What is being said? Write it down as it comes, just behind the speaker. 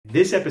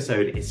This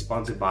episode is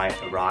sponsored by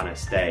Arana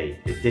Stay,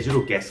 the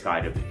digital guest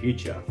guide of the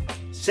future.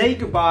 Say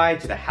goodbye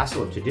to the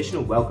hassle of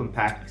traditional welcome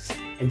packs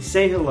and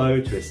say hello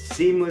to a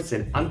seamless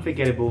and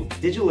unforgettable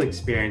digital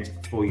experience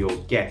for your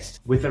guests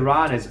with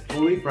Arana's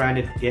fully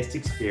branded guest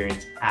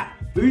experience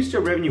app. Boost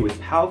your revenue with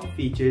powerful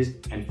features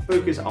and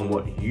focus on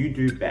what you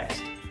do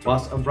best,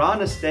 whilst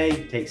Arana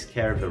Stay takes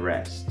care of the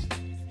rest.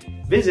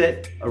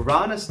 Visit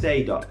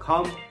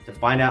aranastay.com to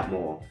find out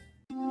more.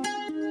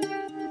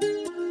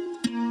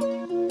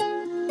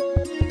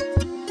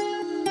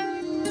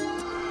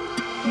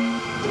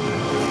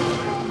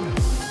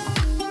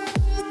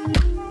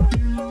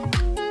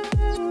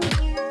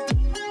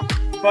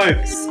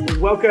 Folks,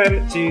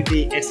 welcome to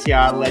the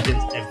STR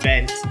Legends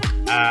event.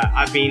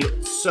 I've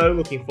been so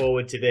looking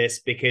forward to this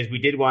because we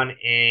did one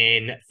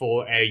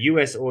for a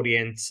US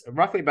audience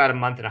roughly about a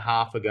month and a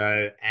half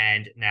ago,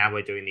 and now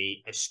we're doing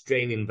the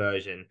Australian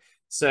version.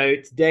 So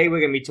today we're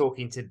going to be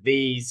talking to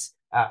these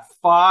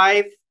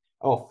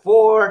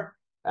four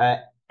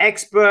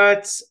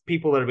experts,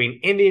 people that have been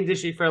in the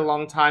industry for a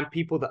long time,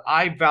 people that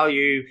I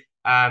value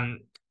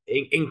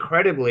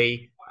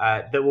incredibly,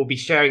 that will be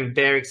sharing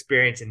their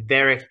experience and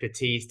their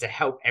expertise to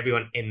help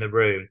everyone in the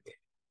room.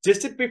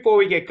 Before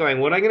we get going,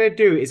 what I'm going to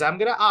do is I'm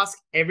going to ask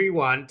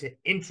everyone to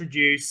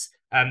introduce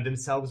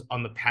themselves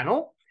on the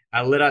panel.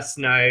 Let us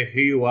know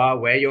who you are,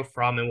 where you're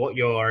from, and what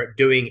you're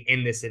doing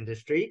in this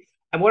industry.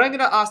 And what I'm going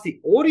to ask the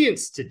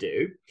audience to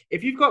do,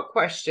 if you've got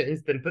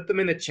questions, then put them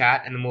in the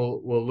chat and then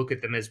we'll look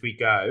at them as we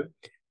go.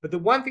 But the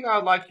one thing I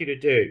would like you to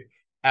do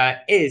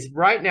is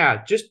right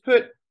now, just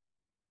put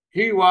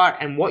who you are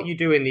and what you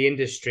do in the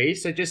industry.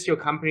 So just your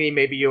company,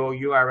 maybe your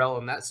URL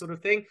and that sort of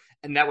thing.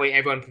 And that way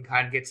everyone can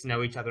kind of get to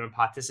know each other and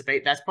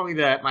participate. That's probably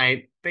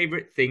my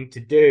favorite thing to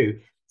do.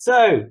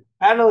 So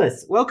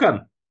panelists,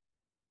 welcome.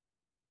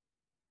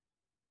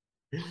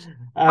 Who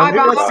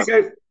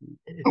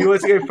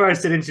wants to go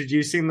first in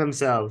introducing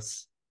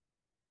themselves?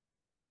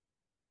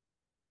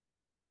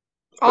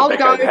 I'll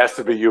go. It has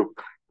to be you.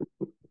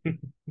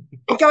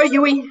 Go,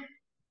 Yui.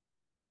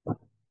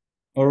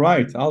 All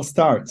right, I'll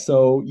start.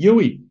 So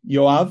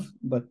Yoav,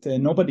 but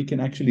nobody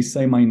can actually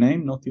say my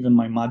name, not even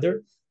my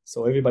mother.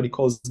 So everybody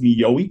calls me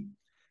Yowie.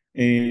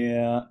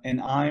 And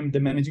I'm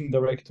the managing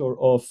director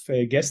of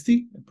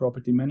Guesty, a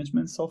property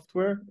management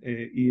software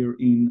here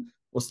in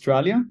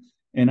Australia.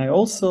 And I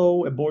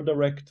also a board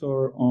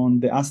director on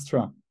the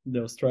ASTRA,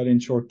 the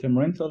Australian Short-Term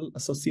Rental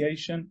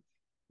Association.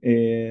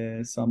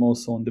 So I'm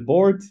also on the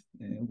board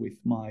with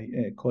my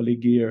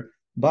colleague here,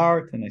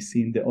 Bart, and I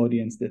see in the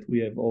audience that we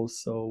have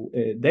also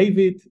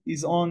David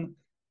is on.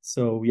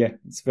 So yeah,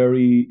 it's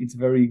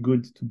very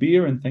good to be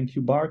here, and thank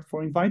you, Bart,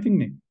 for inviting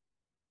me.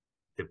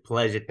 It's a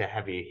pleasure to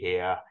have you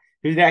here.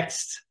 Who's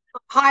next?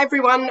 Hi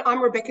everyone,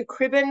 I'm Rebecca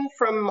Cribbin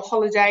from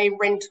Holiday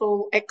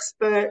Rental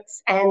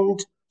Experts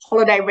and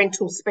Holiday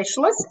Rental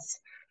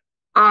Specialists.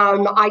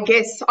 I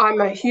guess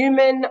I'm a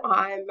human,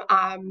 I'm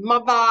a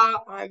mother,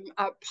 I'm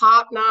a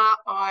partner,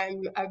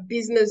 I'm a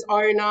business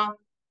owner,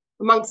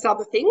 amongst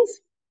other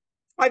things.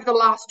 Over the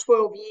last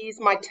 12 years,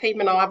 my team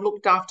and I have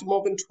looked after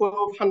more than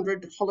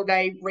 1,200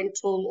 holiday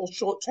rental or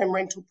short-term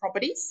rental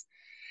properties.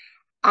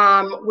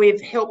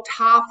 We've helped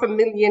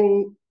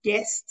 500,000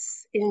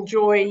 guests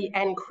enjoy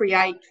and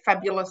create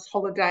fabulous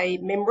holiday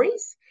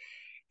memories.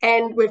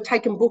 And we've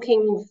taken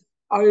bookings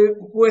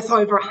worth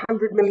over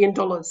 $100 million.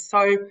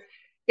 So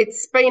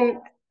it's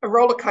been a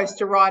roller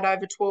coaster ride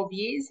over 12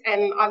 years.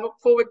 And I look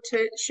forward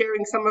to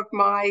sharing some of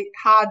my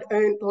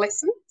hard-earned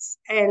lessons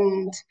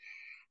and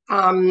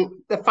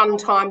the fun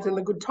times and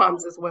the good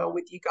times as well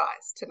with you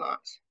guys tonight.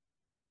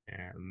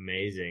 Yeah,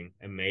 amazing.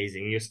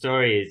 Your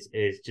story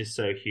is just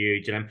so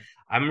huge, and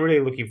I'm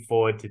really looking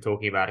forward to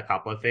talking about a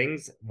couple of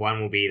things.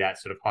 One will be that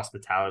sort of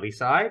hospitality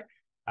side,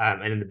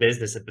 and in the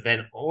business, but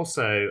then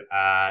also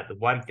the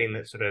one thing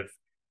that sort of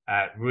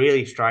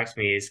really strikes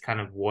me is kind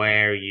of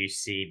where you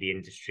see the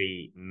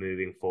industry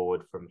moving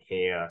forward from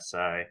here.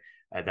 So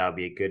that'll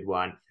be a good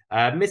one.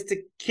 Mr.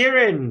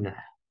 Quirin.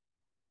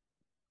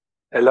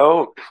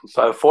 Hello.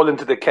 So I fall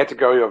into the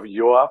category of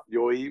Yoav,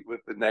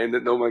 with the name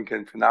that no one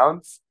can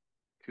pronounce.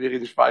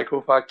 Quirin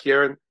Schwaighofer,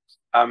 Quirin.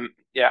 I'm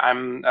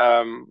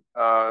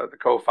the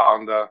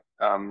co-founder,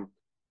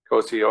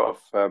 co-CEO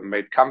of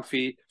Made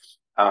Comfy.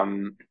 We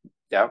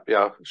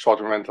are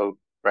short-term rental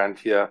brand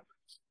here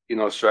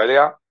in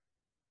Australia.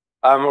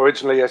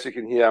 Originally, as you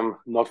can hear, I'm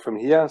not from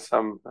here. So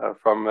I'm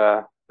from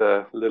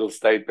the little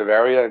state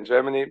Bavaria in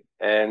Germany,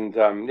 and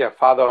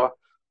father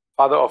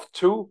of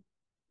two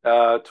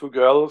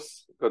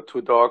girls, got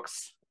 2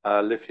 dogs,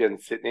 live here in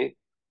Sydney,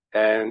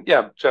 and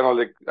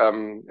generally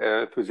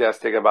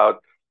enthusiastic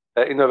about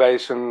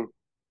innovation,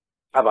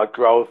 about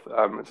growth.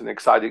 It's an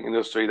exciting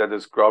industry that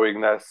is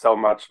growing. There's so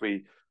much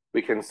we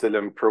can still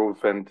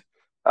improve and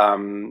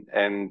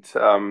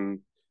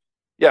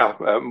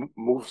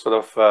move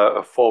sort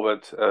of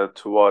forward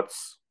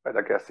towards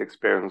better guest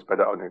experience,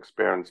 better owner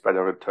experience,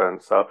 better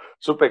returns. So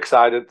super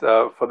excited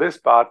for this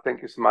part.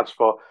 Thank you so much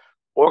for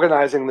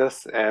organizing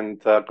this, and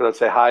I'm gonna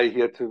say hi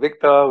here to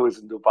Victor, who's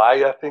in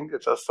Dubai. I think I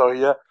just saw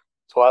here.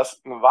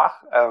 Thorsten Wach,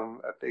 I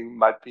think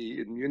might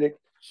be in Munich.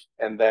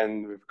 And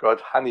then we've got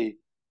Honey,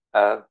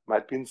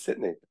 might be in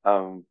Sydney.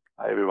 Hi,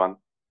 everyone.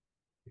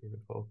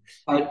 Beautiful.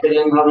 Hi,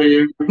 Quirin, how are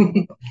you?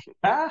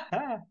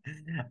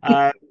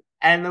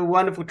 And the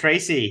wonderful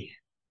Tracey.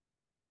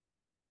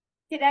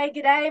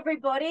 G'day,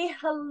 everybody.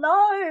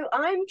 Hello,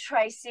 I'm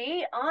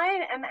Tracey.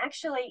 I am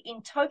actually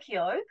in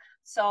Tokyo.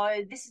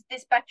 So this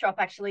backdrop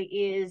actually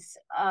is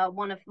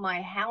one of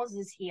my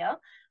houses here.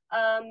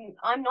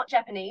 I'm not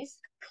Japanese,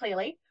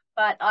 clearly,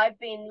 but I've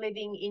been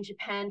living in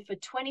Japan for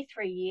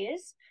 23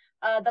 years.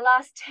 The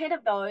last 10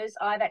 of those,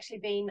 I've actually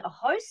been a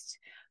host,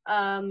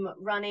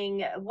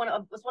 running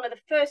was one of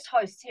the first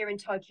hosts here in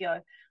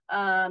Tokyo,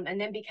 and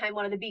then became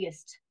one of the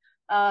biggest.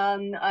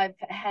 I've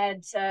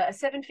had a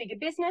 7-figure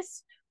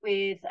business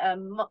with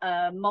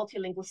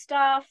multilingual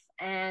staff,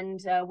 and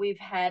we've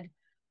had,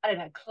 I don't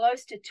know,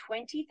 close to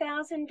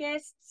 20,000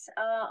 guests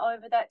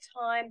over that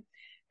time.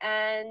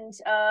 And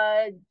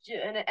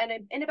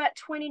in about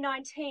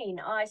 2019,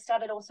 I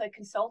started also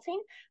consulting,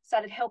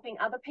 started helping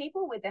other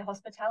people with their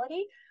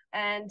hospitality,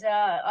 and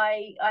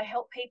I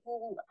help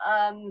people,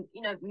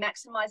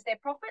 maximize their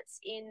profits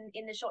in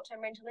the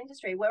short-term rental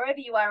industry, wherever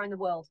you are in the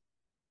world.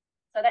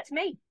 So that's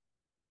me.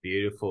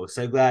 Beautiful.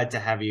 So glad to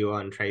have you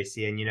on,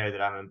 Tracey. And you know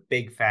that I'm a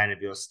big fan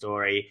of your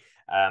story.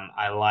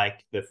 I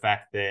like the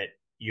fact that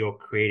you're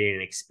creating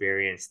an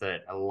experience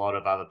that a lot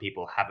of other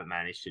people haven't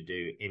managed to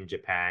do in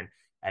Japan.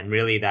 And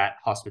really that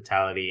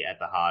hospitality at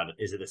the heart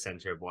is at the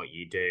center of what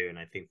you do. And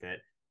I think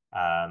that,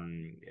 I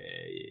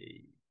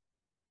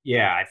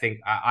think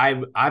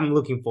I'm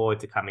looking forward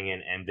to coming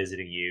in and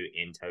visiting you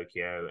in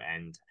Tokyo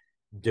and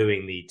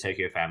doing the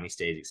Tokyo Family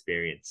Stays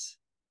experience.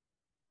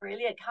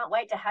 Brilliant. Can't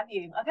wait to have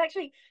you. I've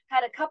actually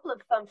had a couple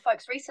of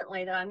folks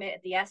recently that I met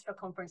at the ASTRA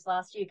conference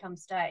last year come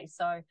stay.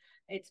 So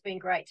it's been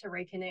great to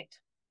reconnect.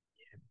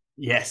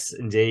 Yes,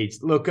 indeed.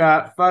 Look,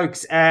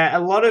 folks, a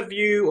lot of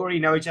you already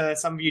know each other.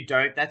 Some of you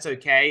don't. That's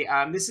okay.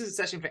 This is a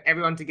session for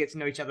everyone to get to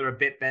know each other a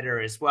bit better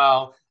as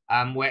well.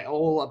 We're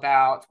all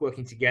about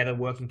working together,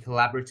 working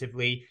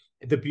collaboratively.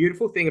 The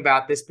beautiful thing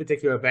about this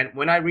particular event,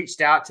 when I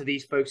reached out to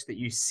these folks that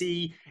you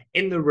see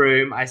in the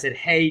room, I said,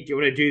 hey, do you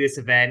want to do this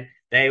event?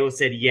 They all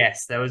said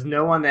yes. There was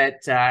no one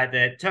that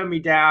turned me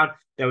down.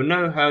 There were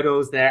no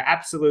hurdles there.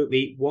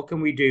 Absolutely. What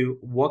can we do?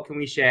 What can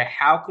we share?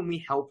 How can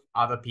we help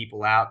other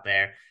people out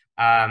there?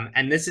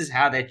 And this is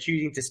how they're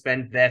choosing to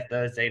spend their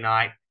Thursday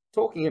night,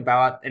 talking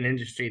about an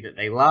industry that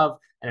they love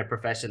and a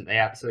profession they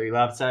absolutely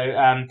love.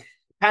 So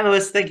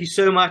panelists, thank you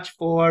so much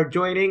for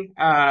joining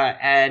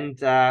and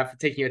for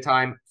taking your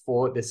time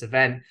for this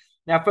event.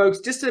 Now, folks,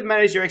 just to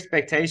manage your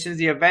expectations,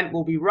 the event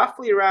will be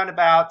roughly around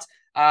about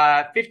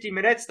 50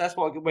 minutes. That's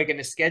what we're going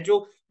to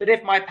schedule. But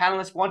if my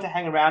panelists want to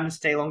hang around and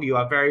stay longer, you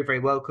are very, very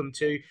welcome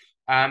to.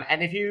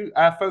 And if you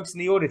folks in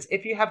the audience,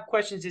 if you have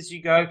questions as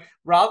you go,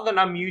 rather than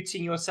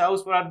unmuting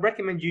yourselves, what I'd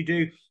recommend you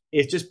do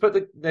is just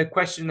put the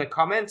question in the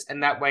comments,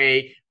 and that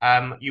way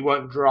you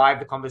won't drive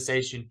the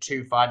conversation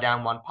too far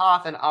down one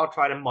path, and I'll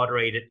try to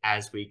moderate it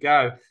as we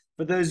go.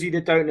 For those of you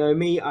that don't know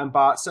me, I'm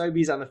Bart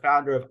Sobies. I'm the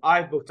founder of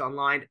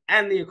iBooked.Online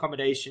and the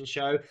Accommodation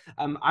Show.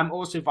 I'm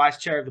also vice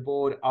chair of the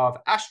board of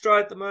Astra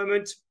at the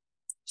moment.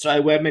 So I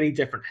wear many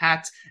different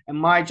hats, and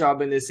my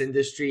job in this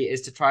industry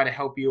is to try to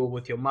help you all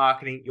with your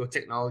marketing, your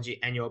technology,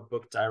 and your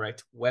book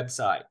direct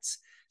websites.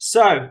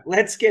 So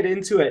let's get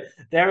into it.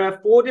 There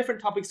are 4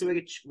 different topics that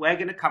we're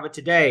going to cover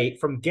today,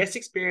 from guest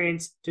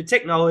experience to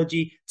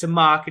technology to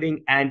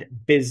marketing and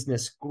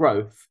business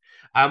growth.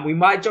 We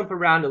might jump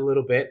around a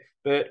little bit,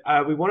 but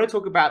we want to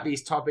talk about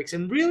these topics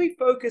and really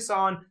focus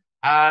on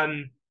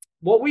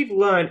what we've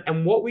learned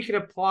and what we can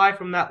apply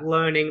from that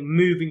learning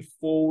moving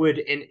forward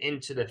and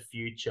into the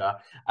future.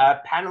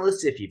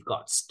 Panelists, if you've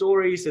got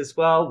stories as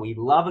well, we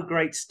love a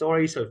great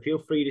story, so feel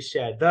free to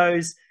share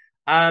those.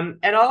 And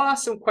I'll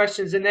ask some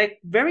questions, and they're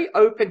very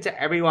open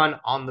to everyone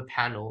on the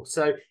panel.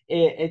 So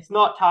it's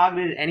not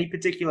targeted at any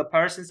particular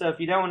person. So if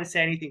you don't want to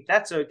say anything,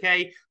 that's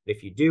okay. But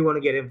if you do want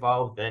to get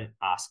involved, then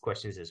ask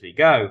questions as we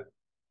go.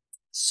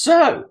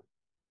 So,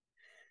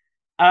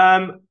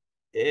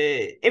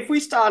 if we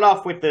start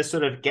off with the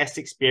sort of guest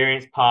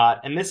experience part,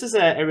 and this is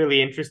a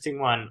really interesting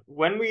one.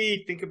 When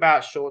we think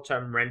about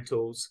short-term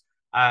rentals,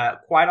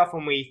 quite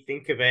often we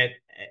think of it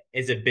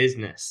as a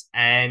business,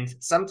 and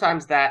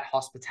sometimes that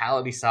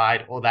hospitality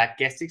side or that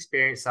guest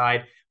experience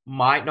side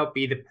might not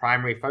be the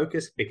primary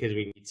focus because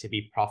we need to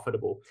be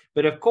profitable.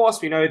 But of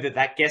course, we know that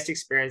that guest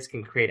experience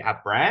can create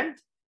our brand.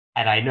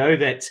 And I know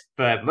that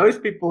for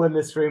most people in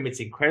this room, it's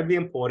incredibly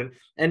important.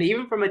 And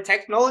even from a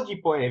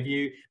technology point of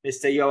view,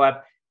 Mr. Yoav,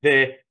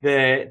 the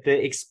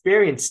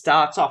experience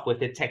starts off with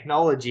the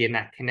technology and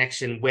that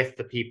connection with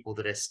the people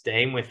that are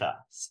staying with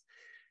us.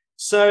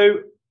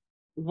 So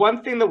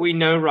one thing that we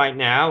know right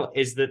now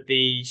is that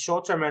the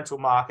short-term rental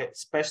market,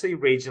 especially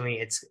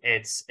regionally, it's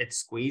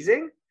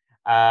squeezing.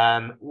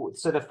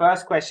 So the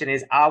first question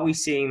is, are we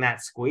seeing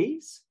that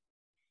squeeze?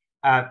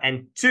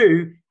 And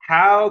 2,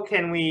 how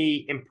can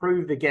we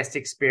improve the guest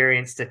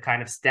experience to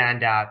kind of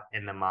stand out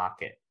in the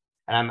market?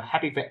 And I'm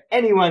happy for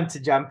anyone to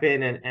jump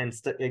in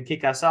and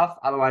kick us off.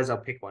 Otherwise, I'll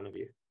pick one of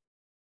you.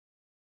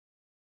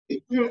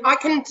 I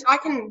can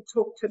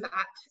talk to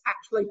that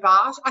actually,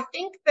 Bart. I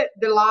think that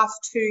the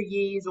last 2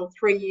 years or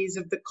 3 years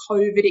of the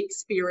COVID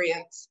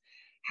experience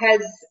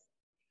has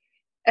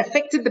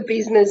affected the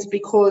business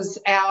because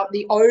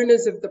the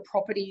owners of the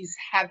properties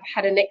have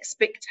had an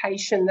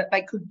expectation that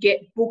they could get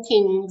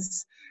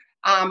bookings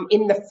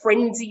in the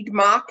frenzied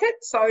market.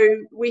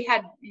 So we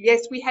had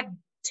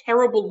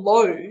terrible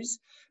lows,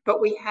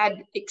 but we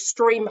had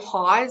extreme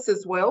highs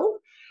as well.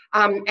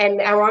 And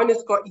our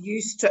owners got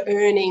used to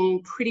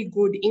earning pretty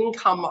good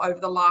income over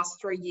the last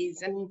 3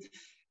 years. And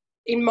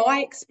in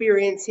my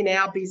experience in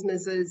our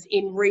businesses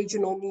in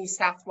regional New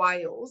South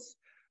Wales,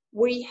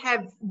 we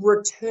have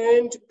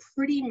returned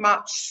pretty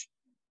much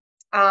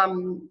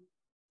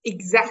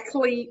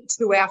exactly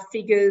to our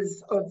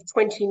figures of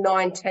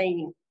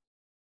 2019.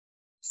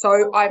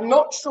 So I'm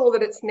not sure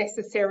that it's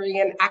necessarily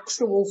an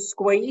actual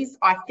squeeze.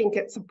 I think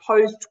it's a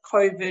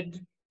post-COVID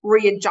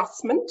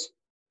readjustment.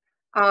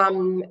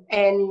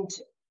 And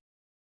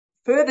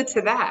further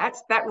to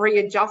that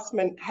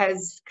readjustment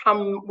has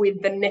come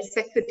with the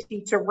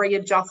necessity to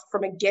readjust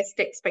from a guest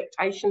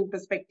expectation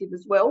perspective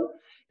as well,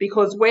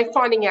 because we're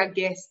finding our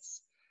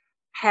guests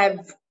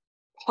have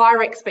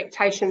higher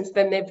expectations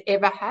than they've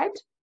ever had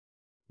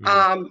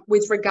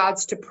with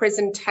regards to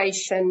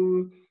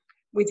presentation,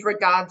 with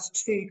regards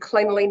to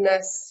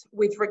cleanliness,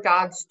 with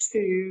regards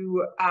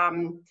to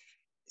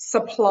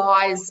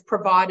supplies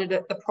provided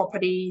at the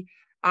property,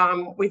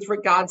 with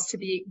regards to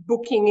the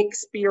booking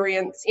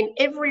experience. In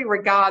every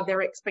regard,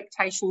 their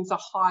expectations are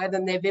higher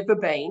than they've ever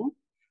been,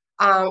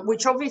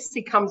 which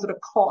obviously comes at a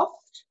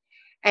cost,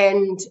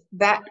 and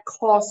that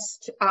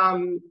cost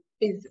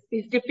is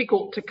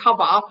difficult to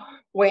cover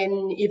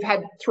when you've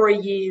had 3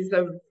 years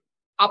of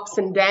ups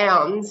and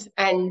downs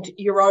and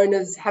your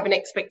owners have an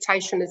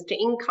expectation as to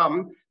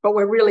income, but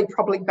we're really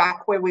probably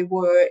back where we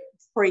were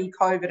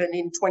pre-COVID and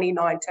in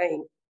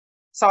 2019.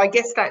 So I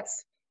guess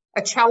that's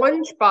a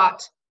challenge,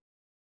 but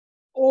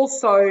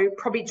also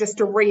probably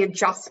just a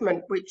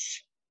readjustment,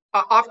 which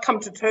I've come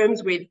to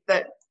terms with,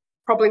 that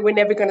probably we're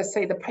never going to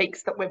see the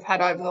peaks that we've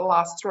had over the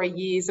last 3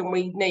 years, and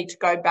we need to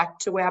go back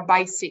to our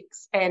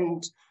basics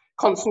and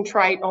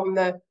concentrate on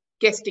the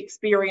guest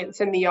experience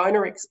and the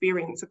owner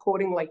experience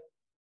accordingly.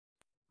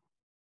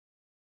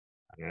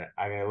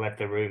 I'm gonna let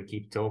the room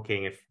keep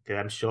talking because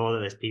I'm sure that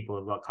there's people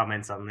who've got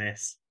comments on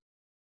this.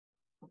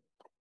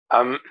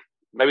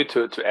 Maybe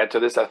to add to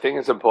this, I think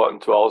it's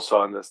important to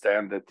also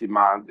understand that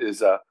demand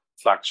is a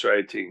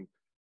fluctuating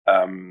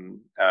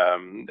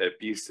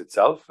beast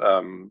itself.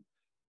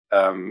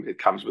 It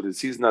comes with a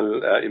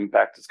seasonal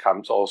impact. It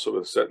comes also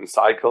with certain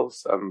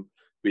cycles.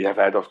 We have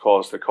had, of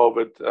course, the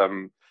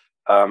COVID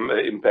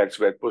impacts.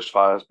 We had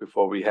bushfires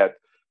before. We had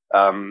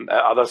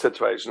other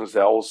situations.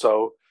 There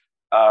also,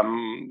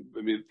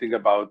 when we think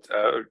about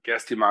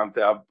guest demand,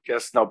 there are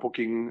guests now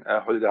booking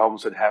holiday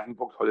homes that haven't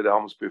booked holiday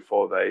homes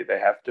before. They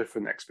have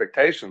different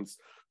expectations.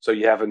 So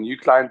you have a new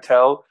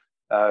clientele.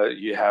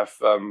 You have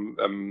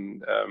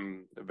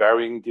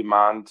varying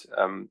demand.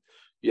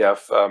 You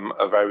have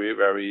a very,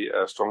 very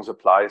strong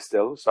supply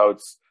still. So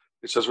it's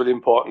just really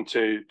important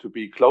to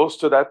be close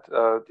to that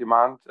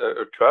demand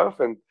curve.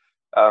 And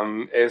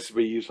as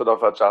we sort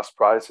of adjust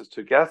prices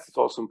to guests, it's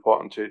also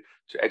important to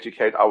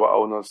educate our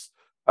owners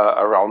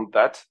around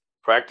that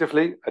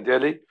proactively,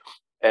 ideally,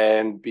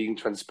 and being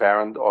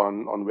transparent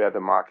on where the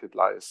market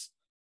lies.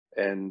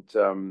 And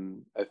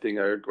I think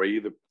I agree.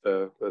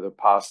 The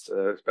past,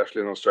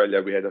 especially in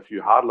Australia, we had a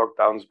few hard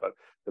lockdowns, but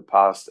the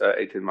past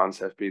 18 months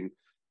have been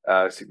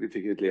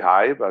significantly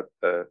high. But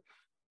the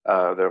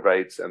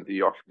rates and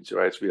the occupancy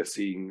rates we are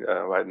seeing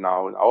right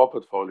now in our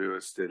portfolio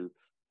is still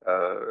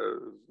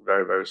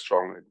very, very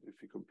strong.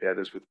 If you compare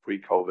this with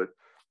pre-COVID,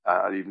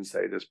 I'd even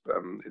say this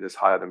it is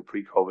higher than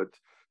pre-COVID.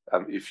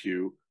 If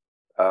you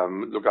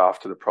look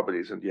after the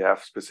properties and you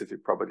have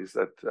specific properties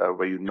that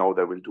where you know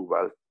they will do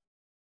well.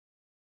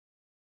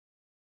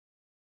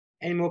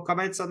 Any more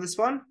comments on this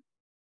one?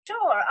 Sure,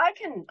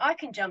 I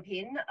can jump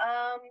in.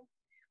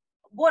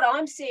 What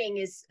I'm seeing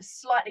is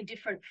slightly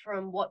different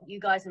from what you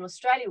guys in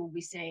Australia will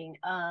be seeing,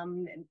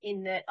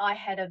 in that I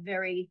had a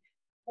very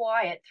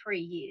quiet 3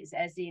 years,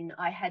 as in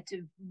I had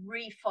to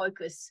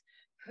refocus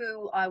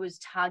who I was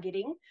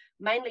targeting,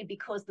 mainly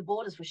because the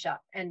borders were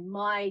shut and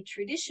my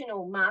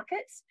traditional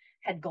markets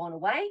had gone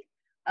away.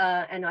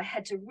 And I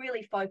had to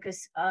really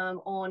focus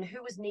on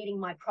who was needing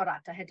my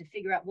product. I had to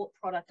figure out what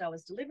product I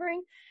was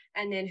delivering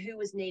and then who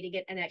was needing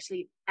it, and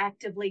actually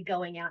actively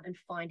going out and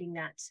finding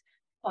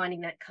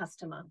that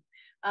customer.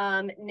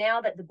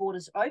 Now that the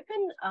borders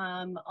open,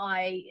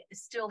 I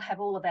still have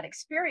all of that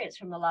experience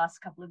from the last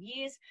couple of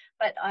years,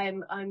 but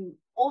I'm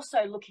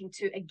also looking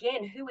to,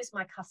 again, who is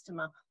my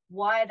customer?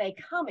 Why are they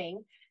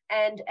coming?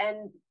 And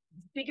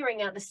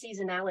figuring out the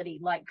seasonality,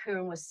 like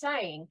Quirin was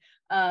saying,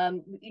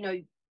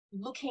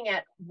 looking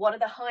at what are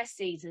the high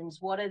seasons,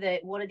 what are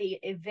the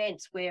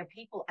events where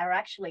people are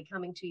actually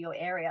coming to your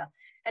area,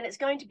 and it's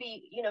going to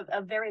be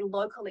a very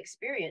local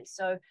experience.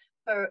 So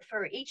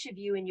for each of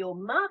you in your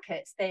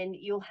markets, then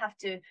you'll have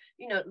to,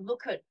 you know,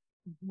 look at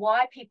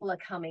why people are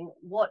coming,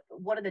 what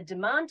are the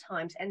demand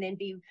times, and then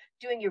be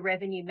doing your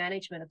revenue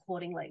management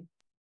accordingly.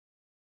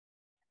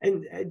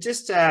 And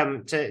just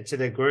to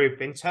the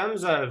group, in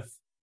terms of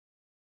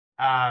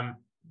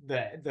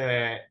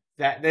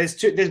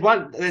there's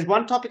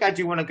one topic I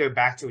do want to go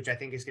back to, which I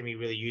think is going to be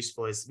really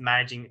useful, is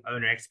managing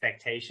owner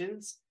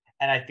expectations.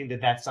 And I think that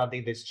that's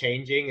something that's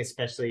changing,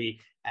 especially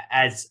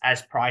as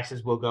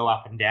prices will go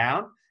up and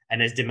down,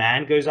 and as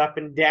demand goes up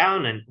and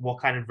down, and what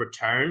kind of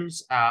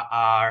returns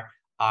are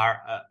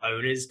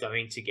owners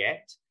going to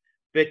get.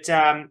 But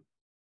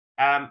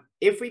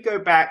if we go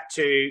back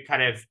to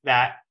kind of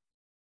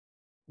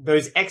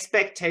those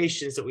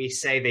expectations that we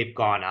say they've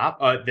gone up,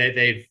 or that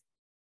they've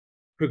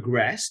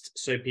progressed,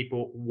 so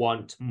people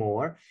want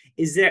more,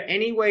 is there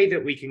any way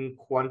that we can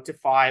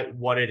quantify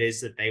what it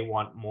is that they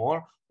want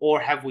more? Or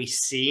have we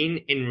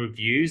seen in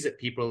reviews that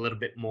people are a little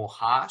bit more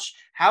harsh?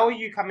 How are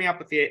you coming up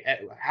with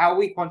how are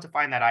we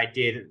quantifying that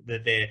idea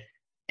that the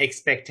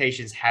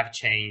expectations have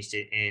changed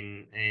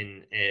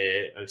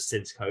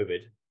since COVID?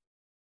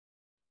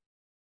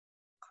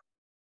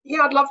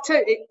 Yeah, I'd love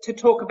to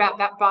talk about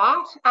that,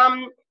 Bart.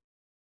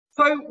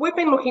 So we've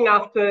been looking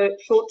after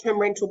short-term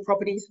rental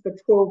properties for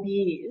 12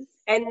 years,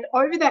 and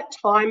over that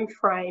time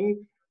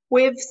frame,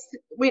 we've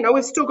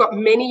still got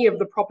many of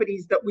the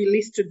properties that we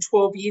listed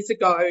 12 years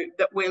ago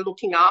that we're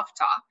looking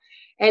after,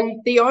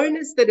 and the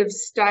owners that have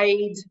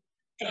stayed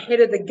ahead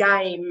of the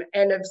game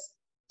and have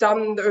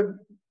done the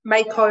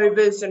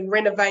makeovers and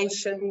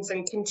renovations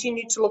and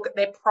continued to look at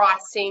their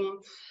pricing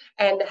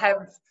and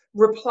have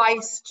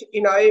replaced,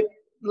 you know,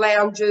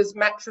 lounges,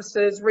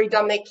 mattresses,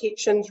 redone their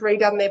kitchens,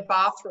 redone their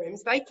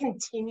bathrooms, they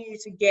continue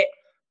to get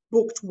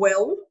booked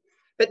well.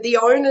 But the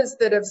owners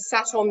that have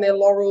sat on their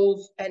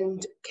laurels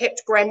and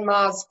kept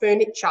grandma's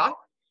furniture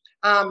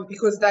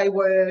because they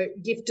were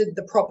gifted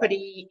the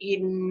property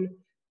in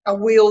a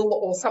will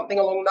or something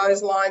along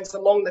those lines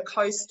along the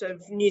coast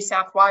of New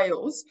South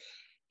Wales,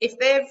 if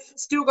they've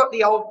still got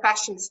the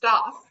old-fashioned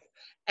stuff,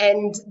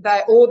 and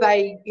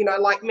they, you know,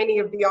 like many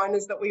of the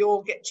owners that we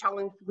all get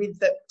challenged with,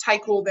 that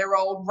take all their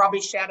old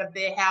rubbish out of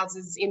their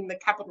houses in the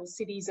capital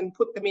cities and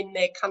put them in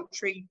their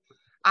country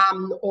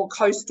or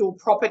coastal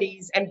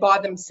properties and buy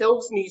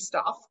themselves new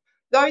stuff.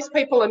 Those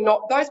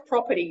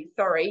properties,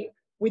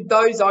 with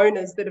those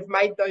owners that have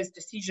made those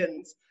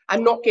decisions are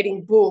not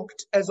getting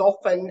booked as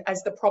often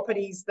as the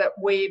properties that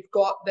we've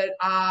got that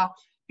are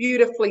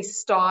beautifully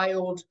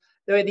styled,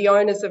 where the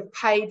owners have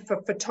paid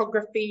for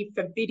photography,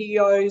 for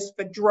videos,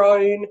 for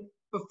drone,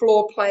 for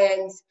floor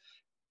plans,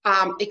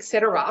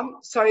 etc.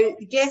 So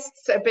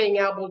guests are being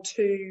able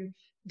to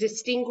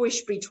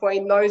distinguish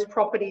between those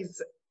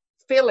properties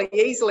fairly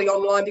easily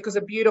online because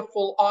of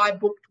beautiful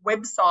iBooked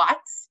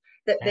websites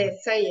that they're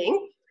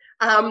seeing.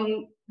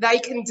 They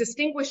can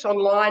distinguish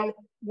online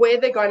where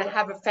they're going to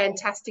have a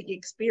fantastic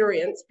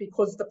experience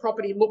because the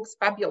property looks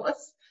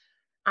fabulous,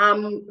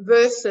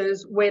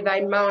 versus where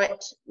they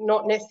might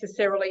not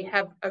necessarily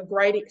have a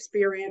great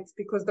experience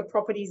because the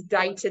property's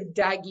dated,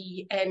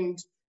 daggy, and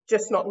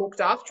just not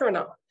looked after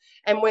enough.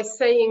 And we're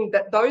seeing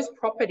that those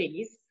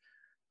properties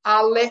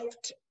are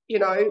left, you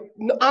know,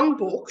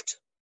 unbooked,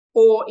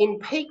 or in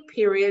peak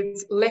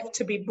periods left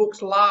to be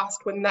booked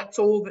last when that's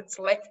all that's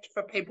left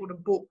for people to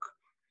book.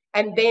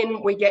 And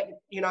then we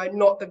get, you know,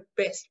 not the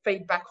best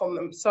feedback on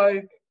them.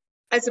 So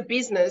as a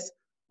business,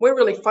 we're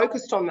really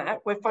focused on that.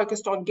 We're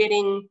focused on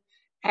getting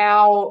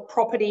our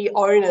property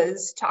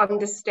owners to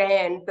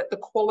understand that the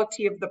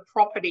quality of the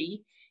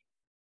property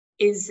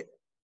is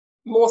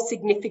more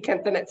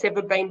significant than it's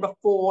ever been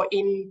before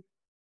in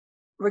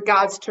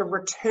regards to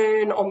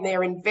return on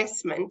their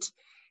investment.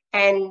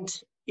 And,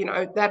 you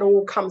know, that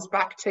all comes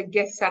back to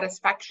guest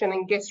satisfaction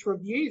and guest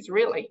reviews,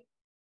 really.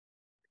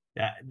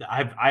 Yeah,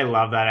 I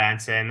love that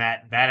answer, and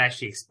that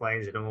actually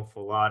explains an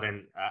awful lot,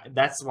 and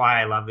that's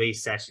why I love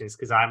these sessions,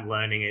 because I'm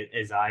learning it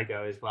as I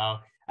go as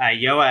well.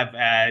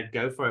 Yoav,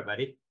 go for it,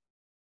 buddy.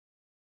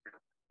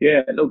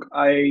 Yeah, look,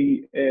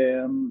 I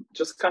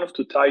just kind of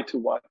to tie to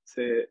what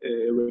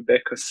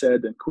Rebecca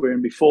said and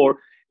Quirin before,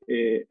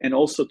 and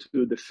also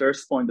to the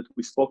first point that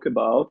we spoke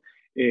about,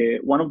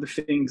 one of the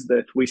things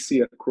that we see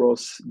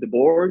across the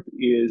board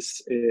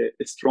is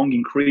a strong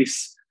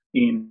increase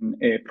in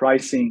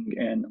pricing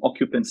and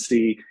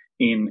occupancy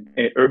in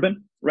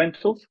urban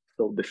rentals.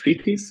 So the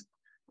cities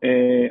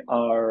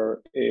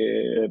are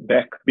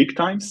back big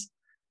times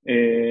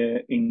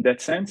in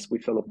that sense,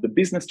 with all of the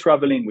business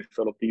traveling, with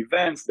all of the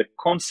events, the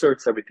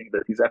concerts, everything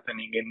that is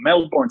happening in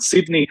Melbourne,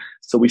 Sydney.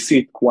 So we see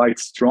it quite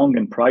strong,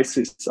 and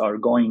prices are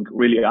going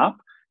really up.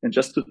 And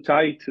just to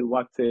tie to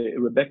what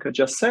Rebecca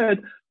just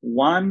said,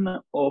 one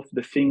of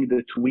the things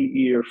that we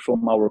hear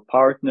from our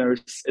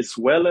partners, as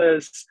well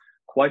as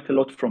quite a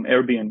lot from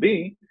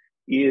Airbnb,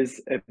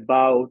 is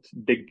about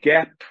the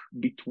gap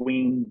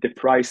between the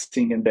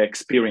pricing and the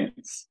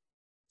experience.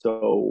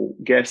 So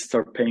guests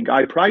are paying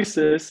high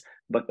prices,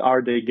 but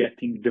are they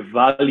getting the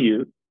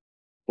value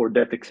for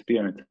that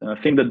experience? And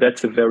I think that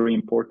that's a very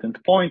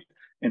important point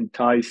and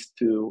ties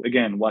to,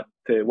 again, what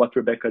what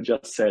Rebecca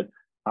just said,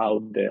 how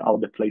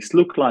the place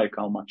look like,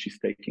 how much is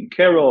taken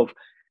care of,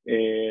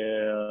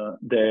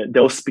 the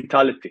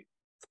hospitality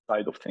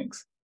side of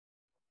things.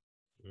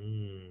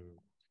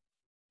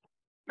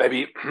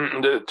 Maybe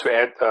to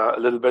add a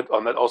little bit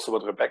on that, also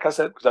what Rebecca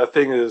said, because I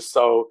think it is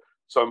so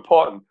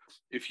important.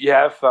 If you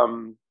have,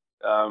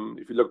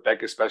 if you look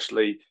back,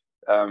 especially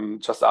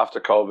just after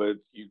COVID,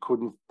 you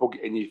couldn't book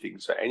anything,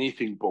 so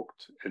anything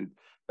booked, and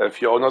a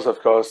few owners,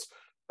 of course,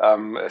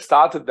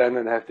 started then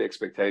and have the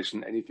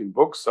expectation anything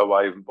booked. So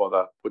why even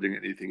bother putting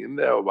anything in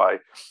there, or why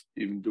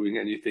even doing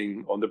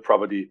anything on the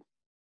property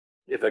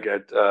if I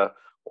get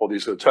all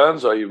these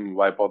returns, or even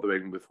why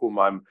bothering with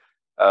whom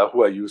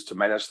who I use to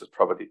manage this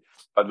property.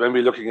 But when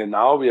we're looking at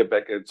now, we are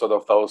back at sort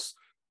of those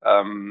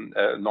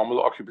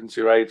normal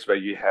occupancy rates where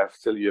you have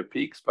still your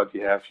peaks, but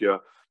you have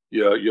your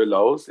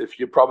lows. If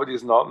your property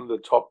is not in the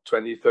top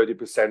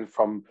 20-30%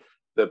 from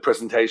the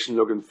presentation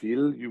look and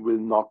feel, you will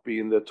not be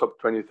in the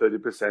top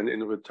 20-30%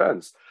 in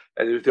returns.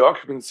 And if the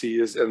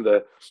occupancy is in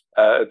the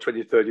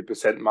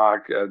 20-30%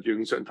 mark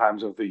during certain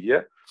times of the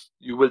year,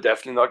 you will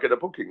definitely not get a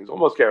booking. It's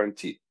almost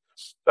guaranteed.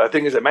 But I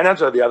think as a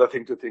manager, the other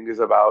thing to think is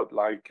about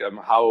like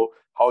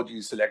how do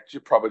you select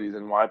your properties,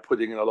 and why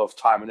putting in a lot of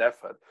time and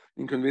effort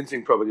in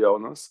convincing property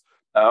owners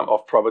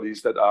of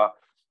properties that are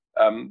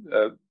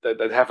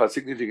that have a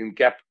significant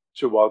gap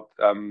to what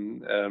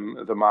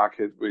the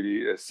market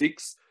really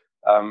seeks.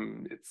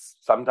 It's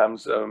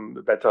sometimes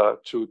better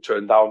to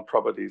turn down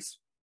properties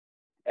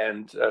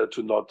and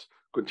to not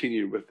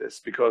continue with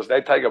this, because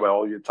they take away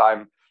all your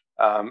time,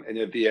 and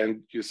at the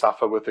end you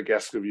suffer with the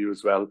guest review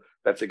as well.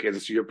 That's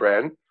against your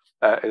brand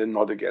and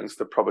not against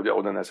the property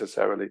owner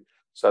necessarily.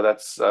 So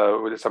that's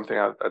really something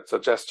I'd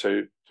suggest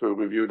to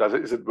review.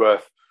 Is it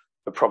worth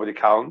the property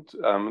count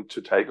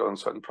to take on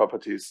certain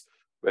properties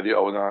where the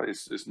owner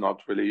is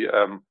not really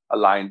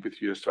aligned with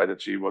your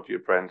strategy, what your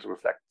brand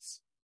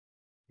reflects?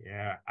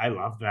 Yeah, I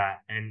love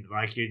that. And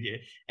like you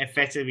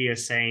effectively are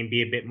saying,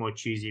 be a bit more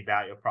choosy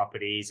about your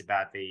properties,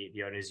 about the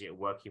owners you're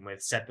working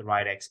with, set the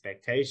right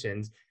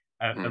expectations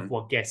of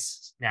what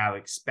guests now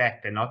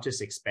expect. They're not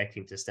just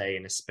expecting to stay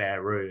in a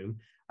spare room.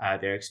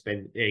 They're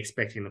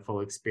expecting the full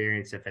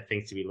experience and for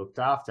things to be looked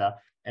after.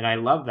 And I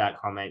love that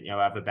comment,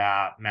 Yoav,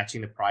 about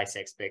matching the price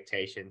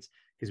expectations,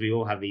 because we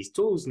all have these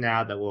tools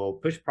now that will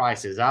push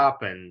prices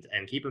up and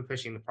keep on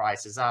pushing the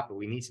prices up. But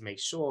we need to make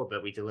sure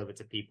that we deliver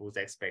to people's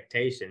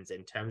expectations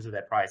in terms of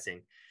their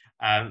pricing.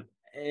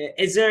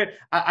 Is there,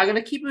 I'm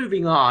going to keep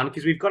moving on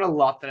because we've got a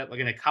lot that we're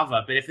going to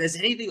cover. But if there's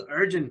anything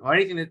urgent or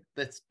anything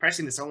that's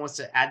pressing that someone wants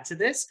to add to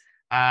this,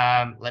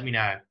 let me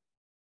know.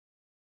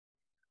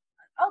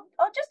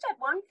 I'll just add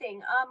one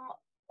thing.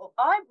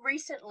 I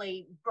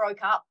recently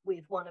broke up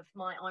with one of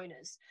my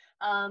owners,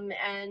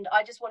 and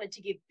I just wanted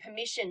to give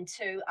permission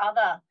to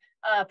other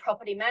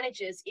property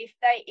managers if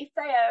they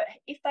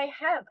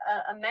have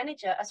a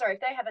manager, if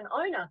they have an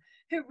owner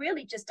who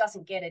really just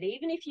doesn't get it.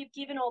 Even if you've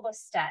given all the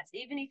stats,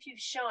 even if you've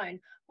shown,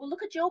 well,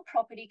 look at your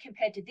property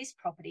compared to this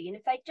property, and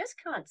if they just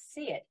can't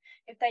see it,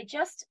 if they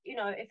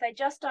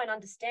just don't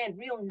understand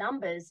real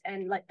numbers,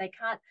 and like they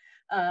can't,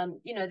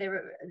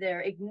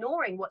 they're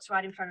ignoring what's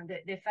right in front of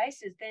their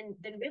faces, then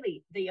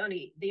really the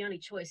only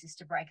choice is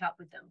to break up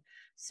with them.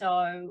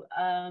 So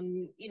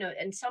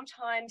and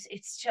sometimes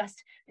it's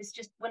just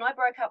when I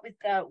broke up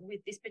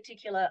with this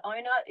particular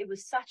owner, it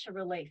was such a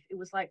relief. It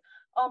was like,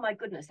 oh my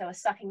goodness, they were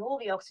sucking all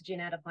the oxygen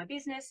out of my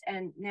business,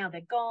 and now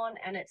they're gone,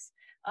 and it's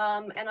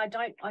and I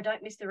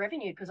don't miss the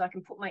revenue because I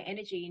can put my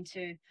energy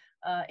into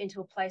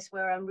a place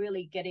where I'm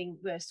really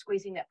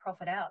squeezing that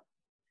profit out.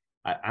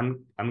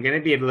 I'm going to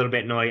be a little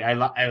bit annoyed. I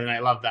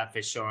love that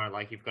for sure.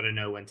 Like, you've got to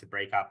know when to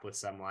break up with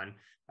someone.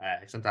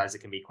 Sometimes it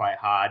can be quite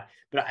hard.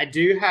 But I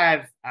do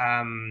have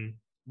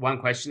one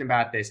question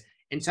about this.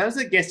 In terms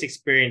of the guest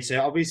experience,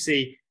 so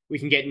obviously we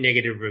can get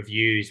negative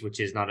reviews, which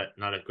is not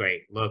a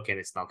great look, and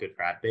it's not good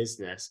for our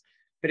business.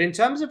 But in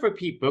terms of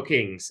repeat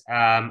bookings,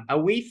 are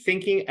we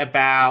thinking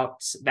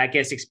about that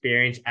guest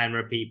experience and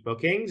repeat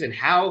bookings, and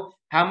how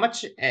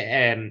much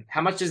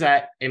does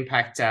that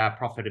impact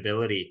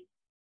profitability?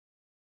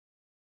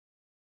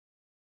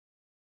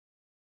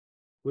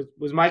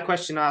 Was my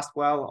question asked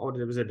well, or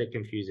was it a bit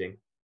confusing?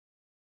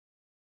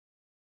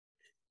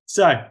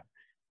 So,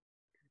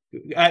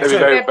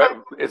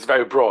 it's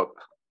very broad.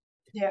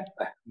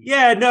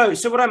 Yeah. No.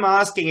 So what I'm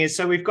asking is,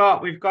 so we've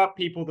got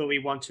people that we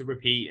want to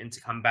repeat and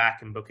to come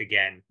back and book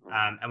again,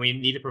 and we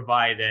need to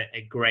provide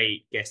a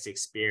great guest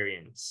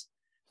experience,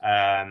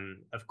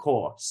 of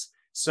course.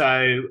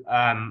 So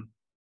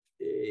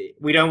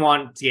we don't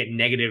want to get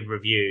negative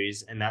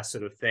reviews and that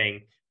sort of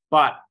thing,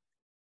 but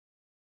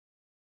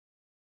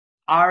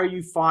are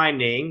you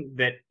finding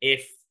that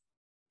if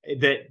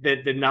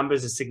the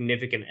numbers are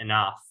significant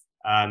enough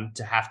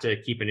to have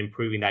to keep on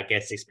improving that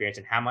guest experience,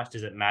 and how much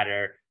does it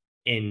matter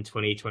in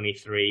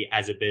 2023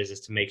 as a business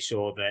to make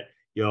sure that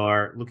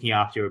you're looking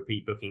after your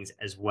repeat bookings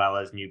as well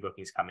as new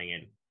bookings coming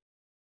in?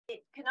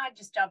 Can I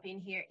just jump in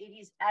here? It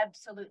is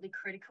absolutely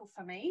critical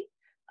for me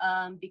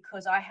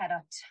because I had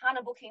a ton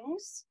of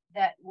bookings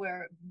that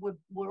were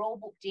all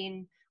booked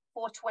in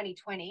for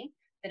 2020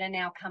 that are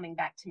now coming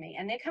back to me.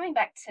 And they're coming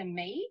back to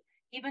me,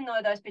 even though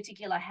those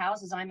particular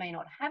houses I may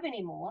not have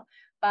anymore,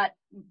 but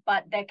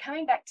they're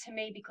coming back to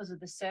me because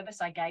of the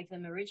service I gave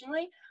them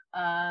originally.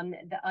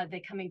 They're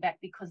coming back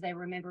because they're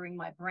remembering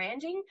my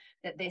branding,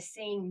 that they're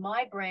seeing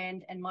my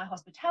brand and my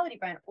hospitality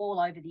brand all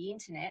over the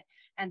internet,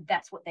 and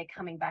that's what they're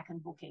coming back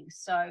and booking.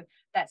 So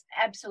that's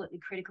absolutely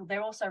critical.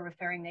 They're also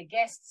referring their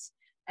guests.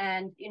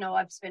 And, you know,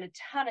 I've spent a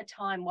ton of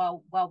time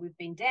while we've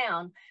been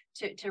down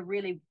to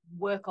really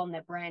work on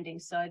their branding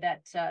so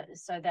that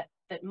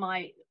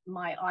my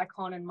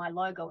icon and my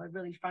logo are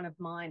really front of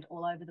mind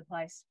all over the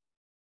place.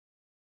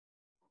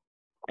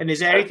 And is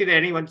there anything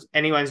that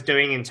anyone's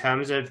doing in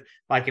terms of,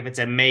 like, if it's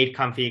a made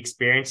comfy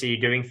experience, are you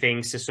doing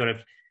things to sort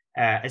of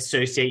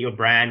associate your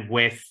brand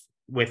with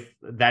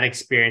that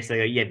experience?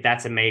 Like, yeah,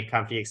 that's a made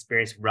comfy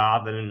experience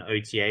rather than an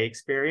OTA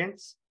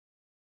experience?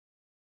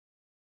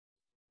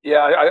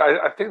 Yeah,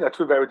 I think they're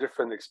two very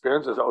different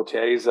experiences.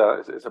 OTA is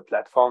a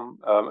platform,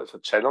 it's a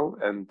channel,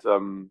 and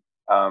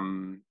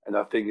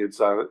I think it's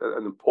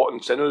an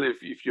important channel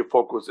if your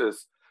focus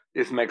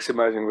is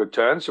maximizing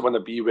returns. You want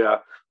to be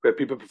where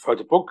people prefer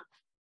to book.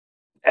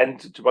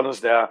 And to be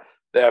honest, there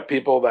are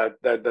people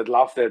that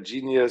love their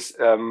Genius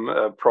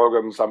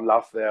program. Some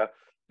love their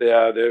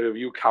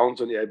review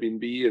counts on the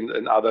Airbnb,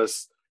 and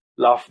others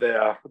love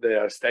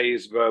their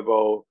stays,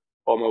 Verbo,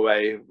 Home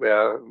Away,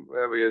 where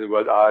we in the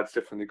world are, it's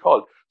differently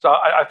called. So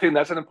I think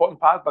that's an important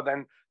part. But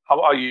then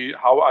how are you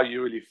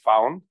really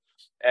found?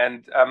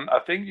 And I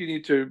think you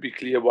need to be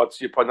clear what's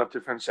your point of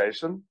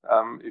differentiation.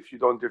 If you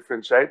don't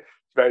differentiate,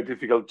 it's very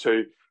difficult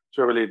to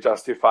really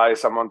justify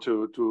someone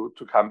to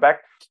come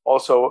back.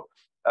 Also,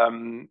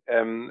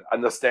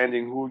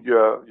 understanding who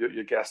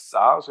your guests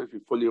are. So if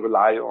you fully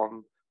rely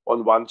on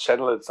one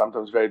channel, it's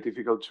sometimes very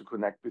difficult to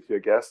connect with your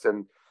guests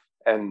and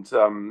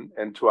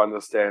to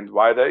understand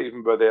why they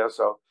even were there.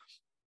 So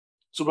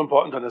super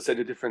important to understand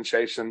the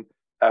differentiation.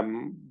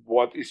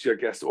 What is your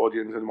guest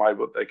audience and why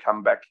would they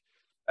come back?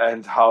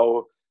 And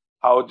how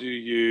do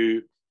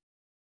you,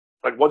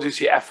 like, what is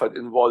the effort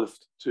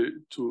involved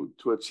to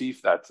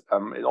achieve that?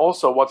 And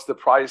also, what's the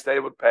price they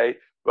would pay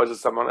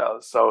versus someone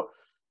else? So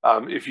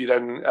if you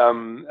then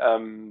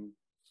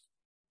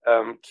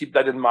keep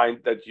that in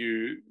mind, that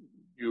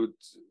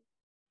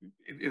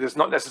it is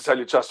not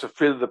necessarily just to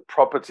fill the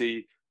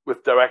property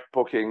with direct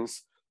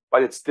bookings,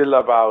 but it's still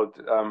about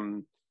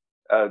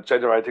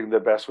generating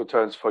the best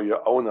returns for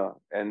your owner.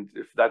 And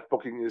if that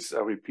booking is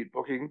a repeat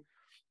booking,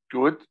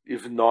 good.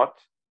 If not,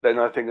 then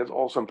I think it's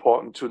also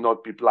important to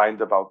not be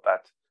blind about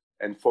that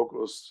and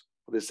focus,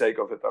 for the sake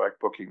of the direct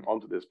booking,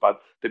 onto this.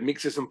 But the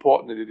mix is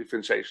important, and the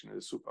differentiation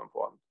is super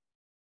important.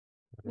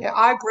 Yeah,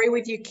 I agree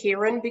with you,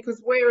 Quirin,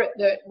 because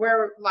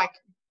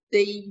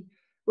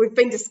we've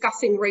been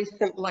discussing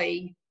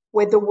recently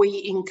whether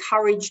we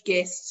encourage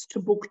guests to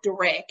book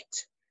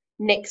direct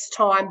next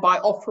time by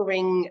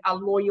offering a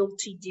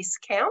loyalty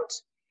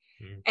discount.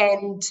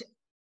 And,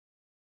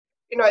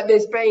 you know,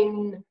 there's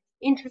been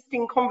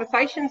interesting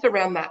conversations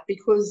around that,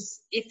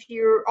 because if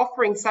you're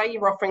offering, say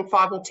you're offering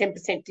 5 or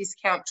 10%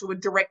 discount to a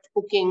direct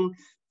booking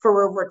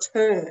for a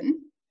return,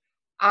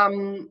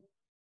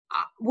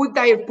 would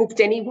they have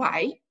booked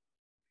anyway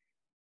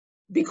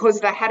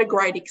because they had a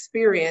great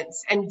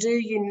experience? And do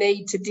you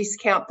need to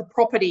discount the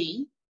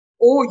property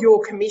or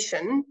your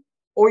commission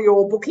or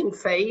your booking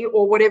fee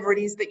or whatever it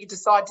is that you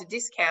decide to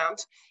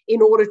discount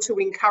in order to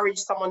encourage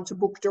someone to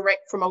book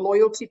direct from a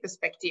loyalty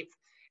perspective?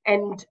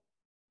 And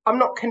I'm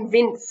not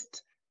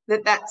convinced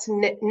that that's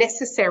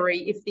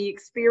necessary if the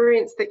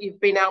experience that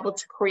you've been able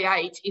to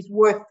create is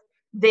worth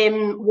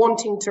them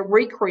wanting to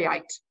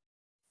recreate.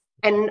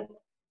 And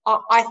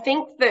I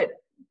think that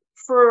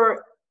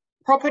for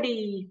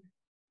property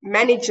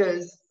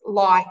managers,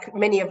 like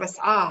many of us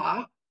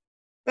are,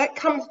 that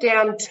comes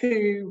down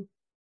to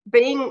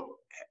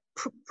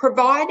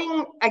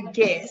providing a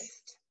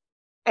guest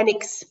an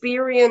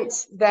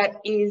experience that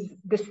is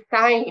the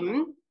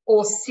same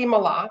or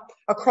similar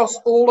across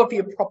all of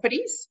your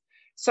properties.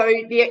 So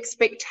the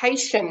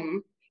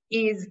expectation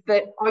is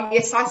that, oh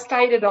yes, I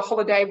stayed at a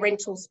holiday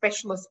rental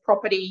specialist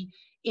property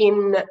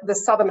in the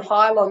Southern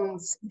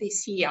Highlands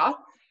this year,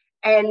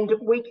 and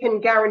we can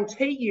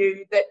guarantee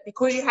you that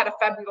because you had a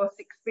fabulous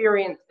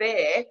experience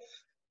there,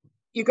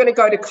 you're going to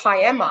go to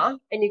Kiama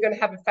and you're going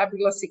to have a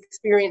fabulous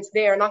experience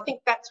there. And I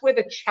think that's where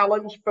the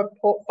challenge for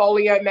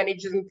portfolio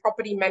managers and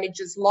property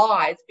managers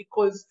lies,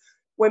 because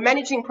we're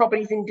managing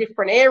properties in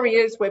different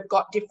areas. We've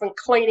got different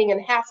cleaning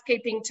and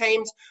housekeeping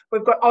teams.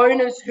 We've got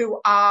owners who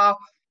are,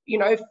 you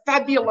know,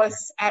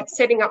 fabulous at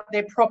setting up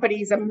their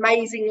properties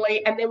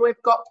amazingly. And then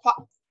we've got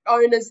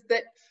owners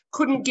that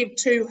couldn't give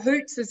two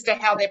hoots as to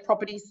how their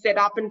property's set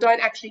up and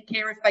don't actually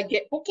care if they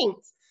get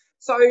bookings.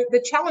 So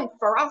the challenge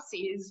for us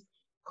is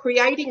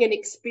creating an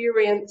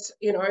experience,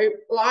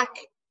 like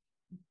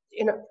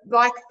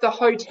the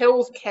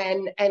hotels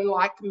can and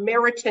like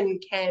Meriton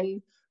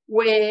can,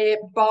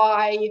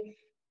 whereby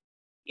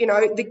you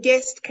know, the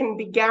guest can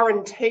be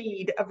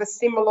guaranteed of a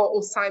similar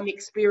or same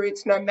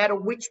experience no matter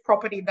which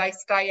property they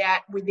stay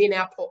at within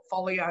our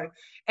portfolio.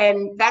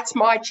 And that's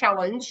my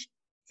challenge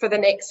for the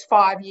next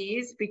 5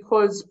 years,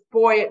 because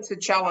boy, it's a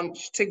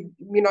challenge to,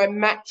 you know,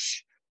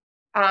 match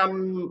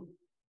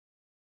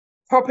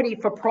property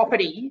for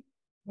property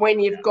when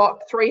you've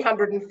got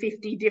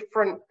 350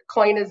 different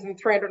cleaners and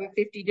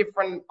 350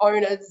 different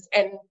owners.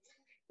 And,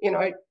 you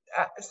know,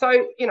 so,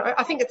 you know,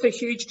 I think it's a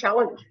huge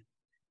challenge.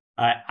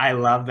 I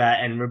love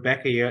that. And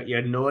Rebecca,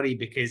 you're naughty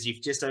because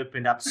you've just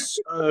opened up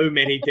so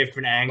many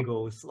different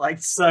angles,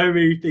 like so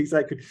many things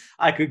I could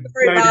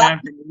go down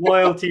from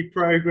loyalty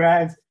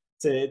programs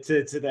to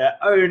the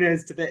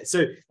owners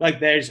so like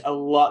there's a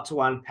lot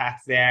to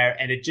unpack there,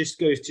 and it just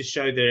goes to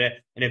show that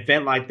an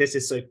event like this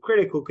is so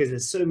critical because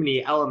there's so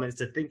many elements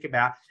to think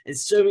about and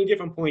so many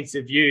different points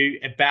of view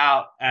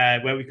about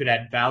where we could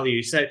add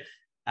value. So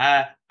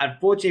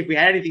unfortunately, if we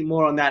had anything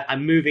more on that,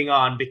 I'm moving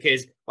on,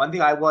 because one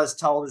thing I was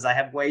told is I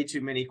have way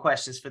too many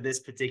questions for this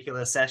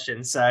particular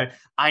session, so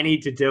I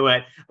need to do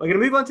it. We're going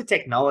to move on to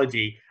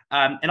technology.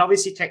 And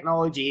obviously,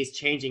 technology is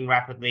changing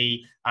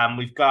rapidly.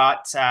 We've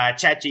got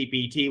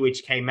ChatGPT,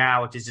 which came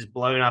out, which has just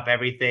blown up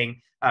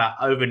everything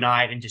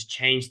overnight and just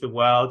changed the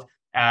world.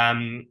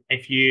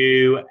 If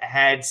you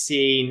had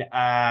seen,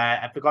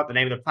 I forgot the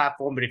name of the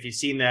platform, but if you've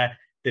seen the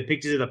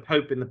pictures of the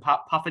Pope in the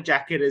puffer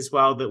jacket as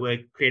well that were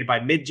created by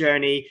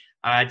Midjourney,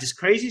 just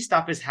crazy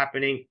stuff is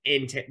happening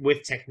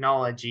with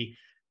technology.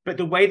 But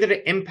the way that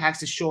it impacts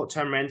the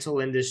short-term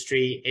rental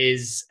industry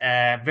is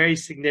very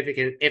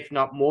significant, if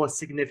not more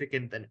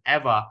significant than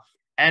ever.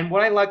 And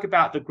what I like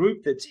about the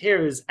group that's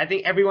here is I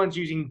think everyone's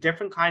using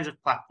different kinds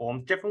of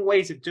platforms, different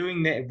ways of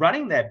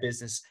running their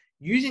business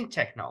using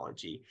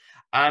technology.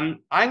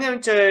 I'm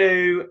going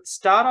to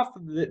start off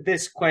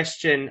this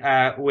question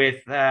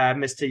with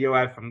Mr.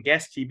 Yoav from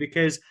Guesty,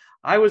 because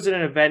I was at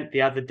an event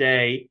the other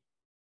day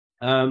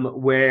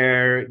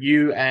where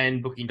you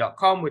and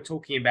Booking.com were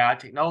talking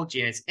about technology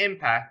and its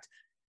impact,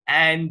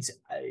 and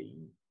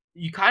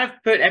you kind of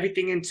put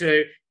everything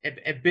into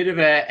a bit of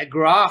a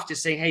graph,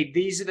 just saying, hey,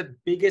 these are the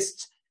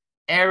biggest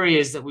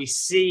areas that we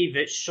see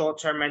that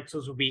short-term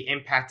rentals will be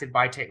impacted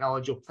by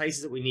technology, or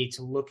places that we need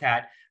to look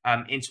at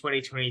in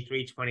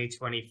 2023,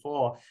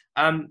 2024.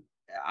 I'm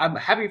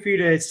happy for you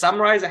to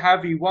summarize it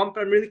however you want,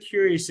 but I'm really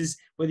curious as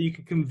whether you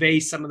could convey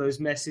some of those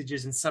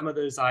messages and some of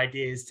those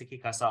ideas to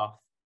kick us off.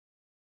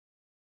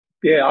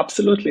 Yeah,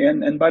 absolutely.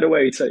 And by the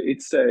way, it's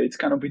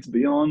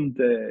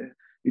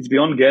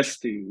beyond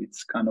Guesty.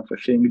 It's kind of a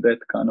thing that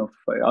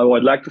I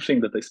would like to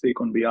think that I speak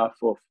on behalf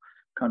of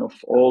kind of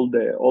all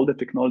the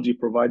technology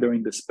provider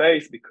in the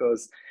space,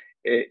 because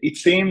it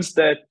seems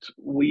that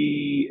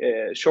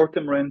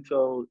short-term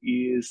rental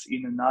is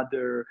in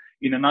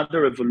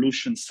another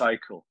evolution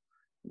cycle.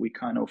 We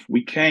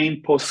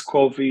came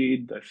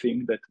post-COVID. I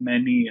think that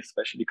many,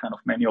 especially kind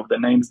of many of the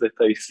names that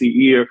I see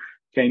here,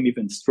 came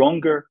even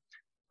stronger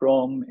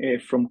from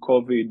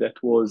COVID. That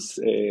was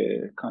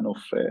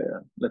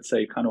let's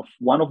say kind of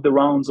one of the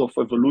rounds of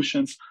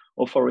evolutions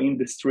of our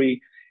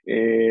industry.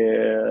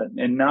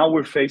 And now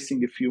we're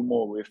facing a few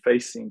more. We're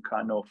facing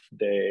kind of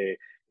the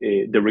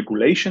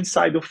regulation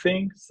side of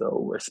things.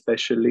 So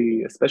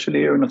especially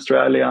here in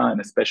Australia, and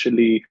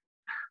especially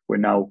we're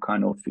now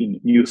kind of in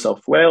New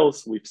South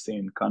Wales, we've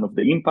seen kind of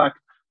the impact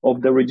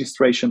of the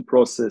registration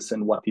process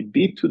and what it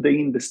did to the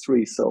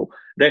industry. So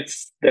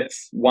that's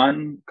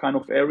one kind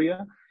of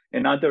area.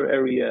 Another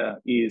area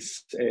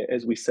is,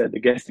 as we said, the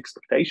guest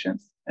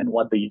expectations and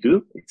what they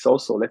do. It's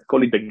also, let's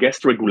call it the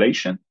guest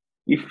regulation,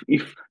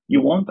 if you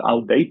want,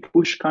 how they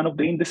push kind of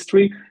the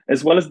industry,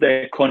 as well as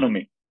the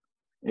economy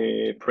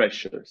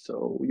pressure.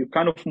 So you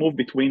kind of move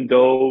between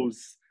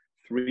those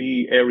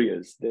three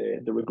areas: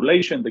 the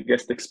regulation, the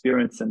guest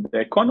experience, and the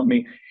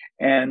economy.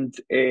 And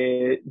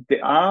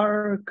there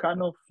are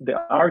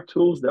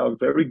tools, there are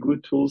very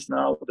good tools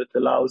now that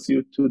allows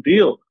you to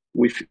deal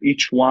with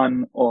each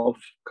one of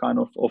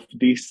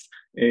these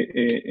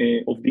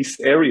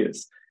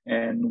areas.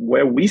 And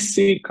where we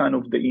see kind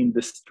of the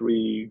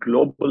industry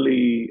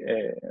globally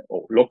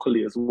or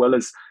locally as well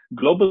as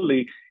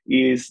globally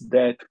is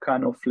that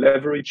kind of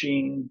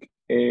leveraging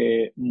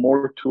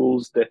more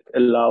tools that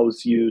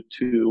allows you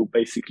to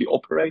basically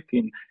operate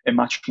in a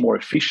much more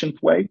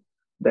efficient way.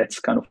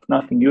 That's kind of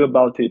nothing new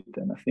about it.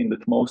 And I think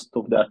that most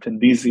of the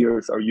attendees here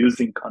are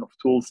using kind of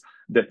tools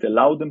that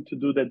allow them to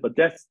do that. But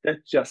that's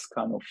just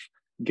kind of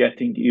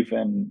getting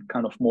even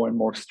kind of more and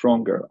more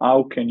stronger.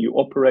 How can you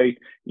operate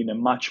in a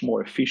much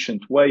more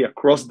efficient way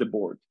across the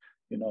board,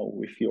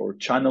 with your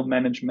channel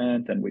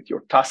management and with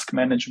your task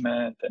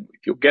management and with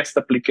your guest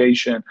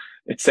application,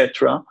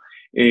 etc.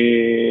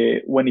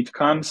 When it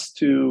comes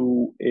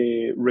to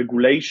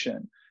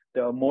regulation,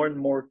 there are more and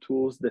more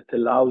tools that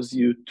allows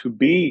you to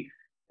be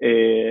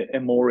a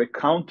more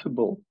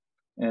accountable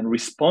and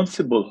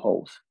responsible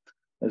host,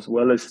 as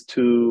well as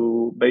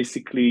to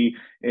basically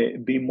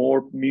be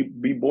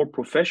more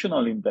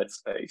professional in that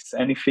space.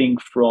 Anything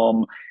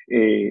from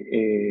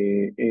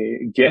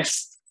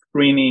guest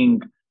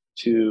screening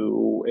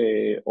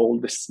to all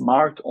the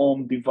smart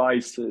home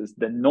devices,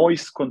 the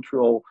noise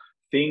control,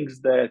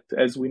 things that,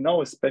 as we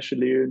know,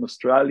 especially here in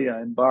Australia,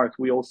 and Bart,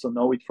 we also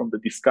know it from the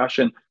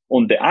discussion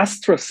on the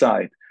Astra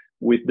side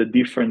with the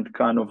different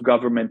kind of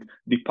government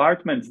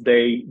departments.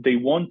 They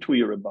want to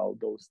hear about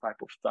those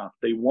type of stuff.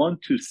 They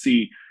want to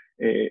see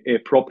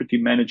property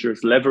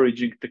managers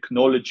leveraging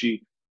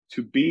technology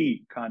to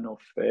be kind of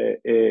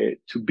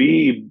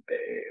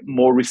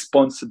more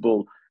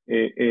responsible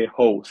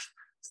hosts.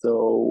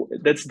 So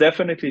that's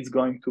definitely, it's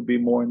going to be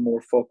more and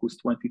more focused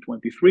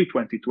 2023,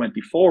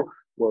 2024,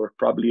 where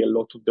probably a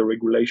lot of the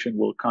regulation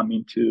will come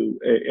into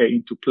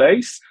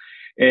place.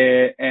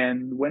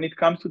 And when it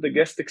comes to the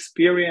guest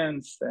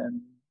experience,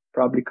 and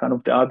probably kind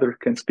of the other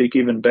can speak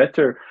even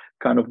better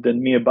kind of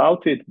than me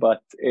about it,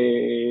 but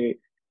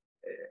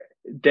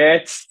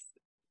that's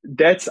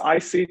I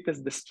see it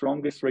as the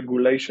strongest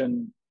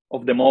regulation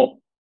of them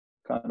all,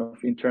 kind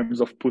of in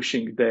terms of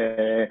pushing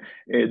the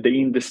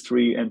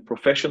industry and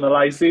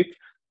professionalize it.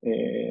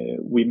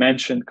 We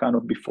mentioned kind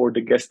of before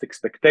the guest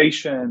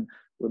expectation.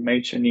 We're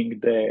mentioning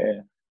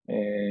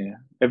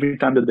every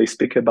time that they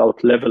speak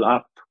about level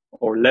up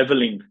or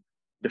leveling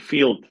the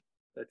field,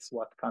 that's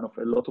what kind of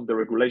a lot of the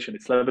regulation,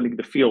 it's leveling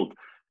the field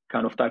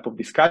kind of type of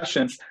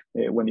discussions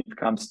when it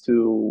comes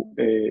to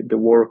the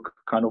work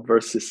kind of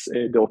versus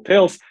the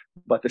hotels,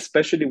 but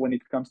especially when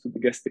it comes to the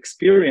guest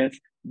experience,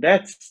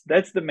 that's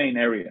the main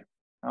area.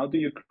 How do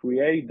you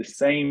create the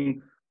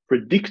same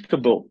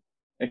predictable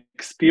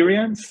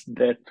experience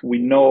that we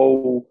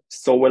know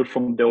so well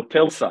from the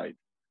hotel side?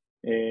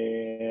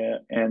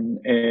 And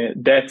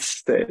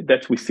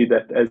that we see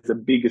that as the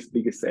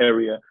biggest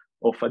area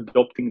of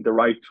adopting the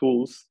right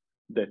tools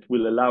that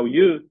will allow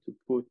you to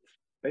put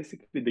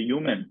basically the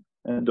human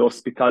and the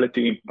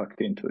hospitality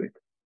impact into it.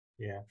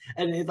 Yeah,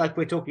 and like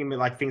we're talking about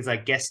like things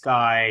like guest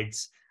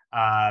guides,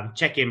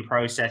 check-in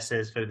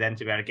processes for them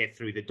to be able to get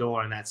through the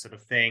door and that sort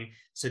of thing,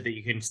 so that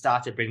you can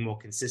start to bring more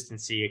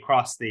consistency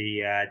across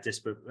the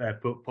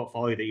disparate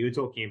portfolio that you were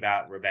talking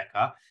about,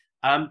 Rebecca.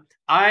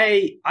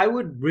 I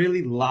would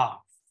really love,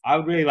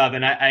 and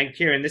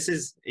Quirin, this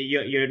is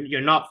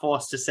you're not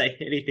forced to say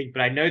anything,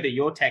 but I know that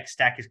your tech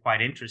stack is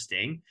quite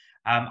interesting.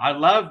 I'd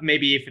love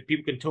maybe if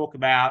people can talk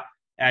about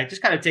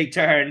just kind of take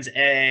turns,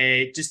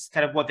 just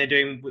kind of what they're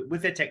doing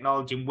with their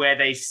technology and where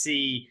they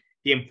see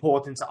the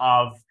importance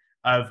of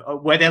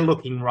where they're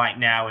looking right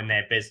now in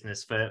their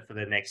business for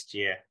the next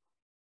year.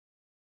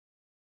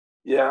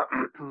 Yeah,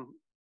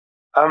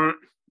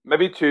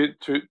 maybe to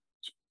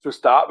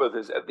start with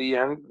is at the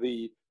end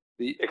the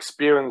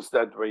experience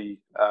that we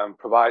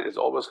provide is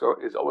always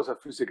a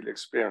physical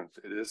experience.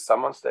 It is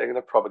someone staying in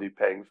a property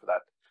paying for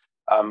that.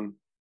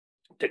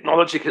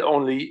 Technology can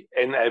only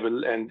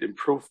enable and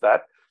improve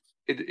that.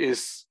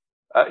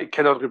 It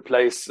cannot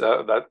replace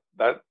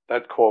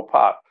that core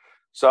part.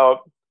 So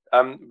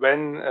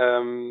when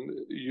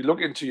you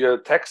look into your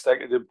tech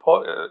stack, it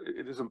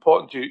is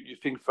important you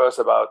think first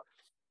about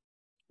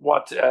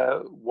what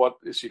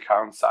is your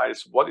current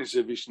size, what is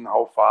your vision,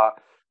 how far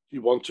do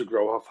you want to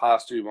grow, how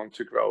fast do you want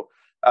to grow,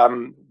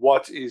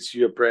 what is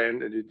your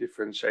brand and your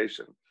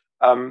differentiation.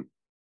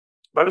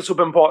 But it's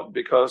super important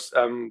because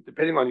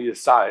depending on your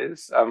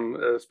size,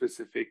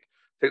 specific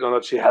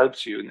technology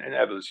helps you and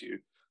enables you.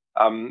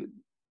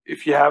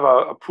 If you have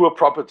a poor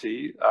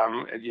property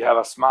and you have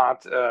a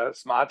smart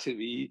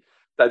TV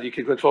that you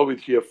can control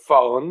with your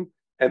phone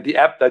and the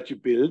app that you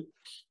build,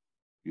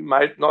 you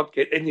might not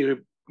get any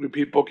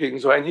repeat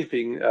bookings or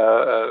anything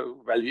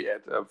value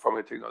add from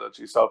your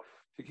technology. So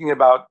thinking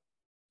about,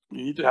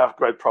 you need to have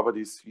great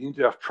properties, you need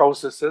to have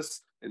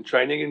processes and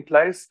training in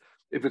place.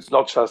 If it's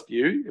not just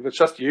you, if it's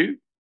just you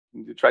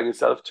need to train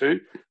yourself too.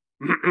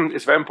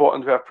 It's very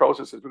important to have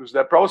processes, because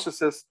their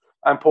processes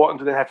are important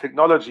to then have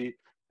technology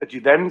that you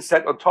then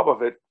set on top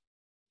of it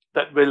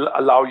that will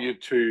allow you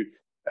to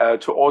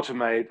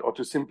automate or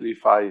to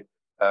simplify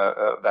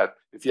that.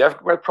 If you have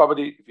great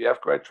property, if you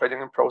have great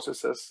training and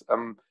processes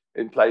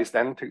in place,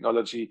 then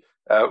technology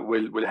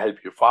will help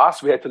you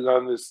fast. We had to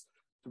learn this,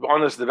 to be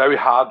honest, the very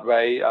hard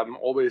way.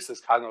 Always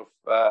this kind of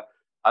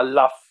I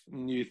love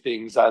new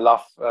things. I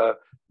love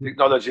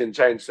technology and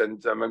change.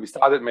 And when we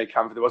started Make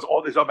Comfy, there was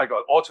all this, oh my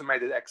God,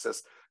 automated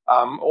access,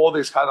 all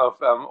this kind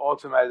of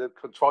automated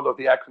control of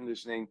the air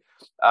conditioning.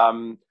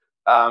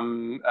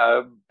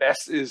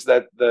 Best is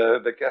that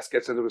the guest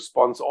gets a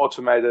response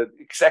automated,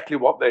 exactly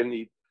what they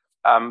need.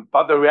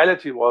 But the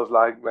reality was,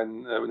 like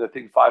when I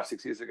think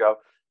 5-6 years ago,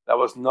 there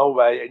was no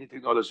way any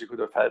technology could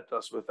have helped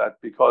us with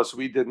that, because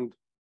we didn't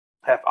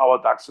have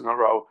our ducks in a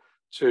row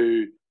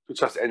to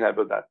just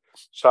enable that.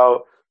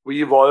 So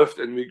we evolved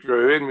and we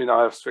grew, and we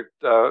now have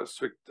strict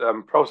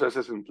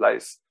processes in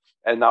place,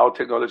 and now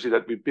technology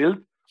that we build,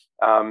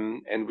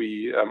 and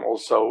we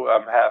also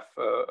have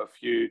a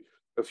few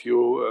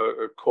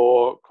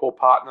core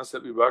partners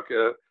that we work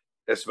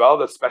as well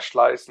that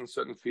specialize in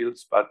certain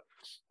fields. But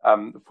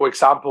for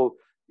example,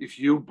 if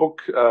you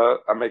book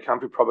a Make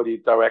Comfy property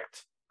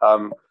direct,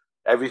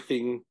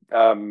 everything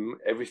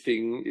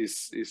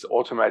is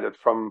automated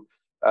from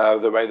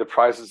the way the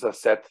prices are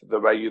set, the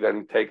way you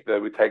then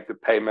we take the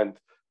payment,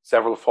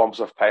 several forms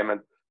of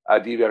payment,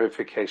 ID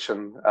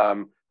verification,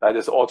 that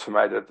is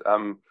automated.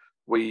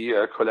 We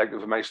collect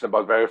information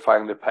about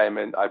verifying the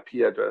payment,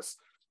 IP address.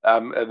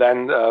 And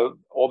then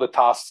all the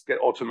tasks get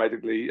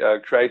automatically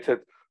created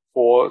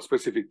for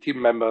specific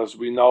team members.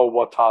 We know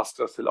what tasks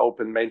are still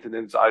open,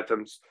 maintenance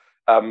items,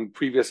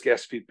 previous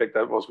guest feedback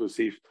that was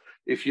received.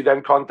 If you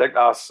then contact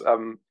us,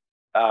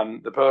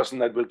 the person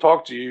that will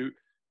talk to you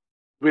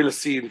will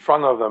see in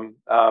front of them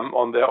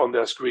on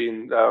their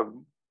screen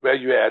where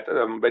you're at,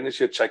 when is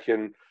your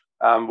check-in,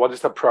 what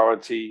is the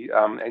priority,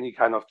 any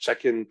kind of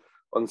check-in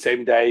on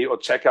same day or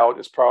checkout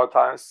is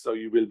prioritized, so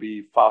you will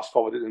be fast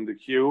forwarded in the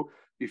queue.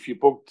 If you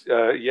booked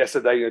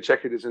yesterday and your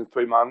check-in is in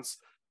 3 months,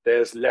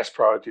 there's less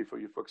priority for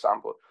you, for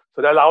example.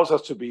 So that allows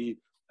us to be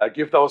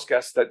give those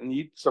guests that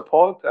need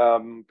support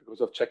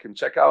because of check-in,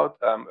 checkout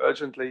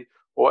urgently,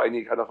 or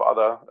any kind of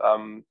other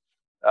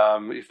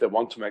if they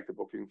want to make the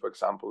booking, for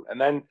example.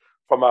 And then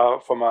from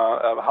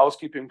a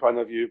housekeeping point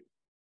of view,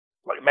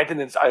 like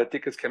maintenance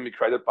tickets can be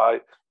created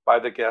by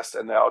the guest,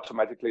 and they're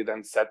automatically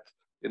then set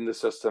in the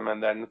system.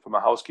 And then from a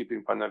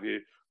housekeeping point of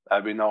view,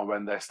 we know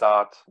when they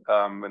start,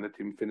 when the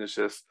team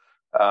finishes,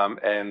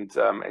 and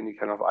any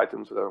kind of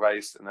items that are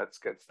raised, and that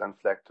gets then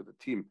flagged to the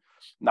team.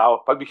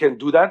 Now, but we can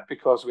do that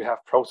because we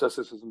have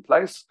processes in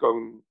place.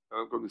 I'm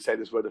going to say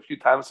this word a few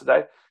times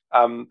today,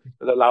 that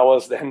allow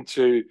us then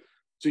to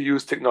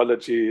use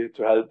technology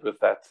to help with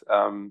that.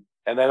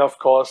 And then, of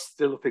course,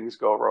 still things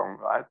go wrong,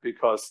 right?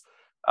 Because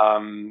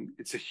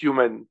it's a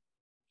human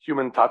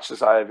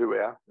touches are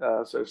everywhere.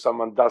 So if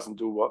someone doesn't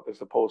do what they're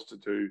supposed to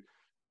do,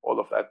 all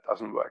of that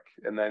doesn't work.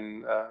 And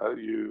then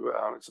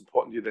it's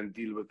important you then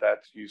deal with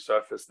that, you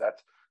surface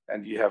that,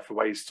 and you have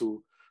ways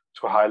to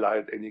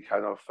highlight any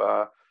kind of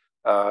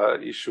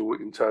issue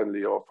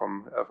internally or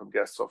from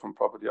guests or from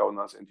property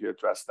owners, and you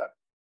address that.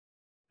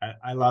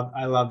 I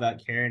love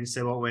that, Quirin.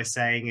 So what we're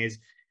saying is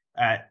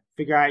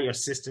figure out your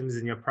systems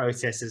and your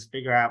processes,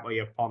 figure out what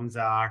your POMs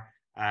are,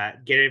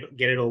 get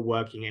it all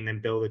working, and then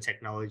build the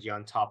technology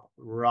on top,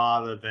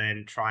 rather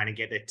than trying to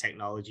get the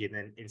technology and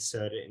then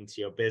insert it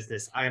into your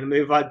business. I'm going to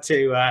move on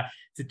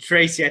to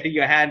Tracey. I think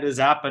your hand is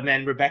up, and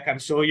then Rebecca, I'm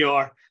sure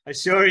you're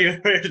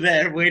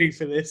there waiting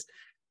for this.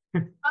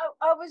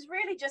 I was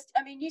really just,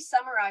 I mean, you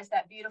summarized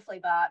that beautifully,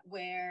 Bart,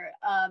 where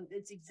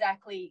it's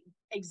exactly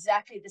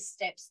the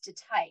steps to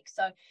take.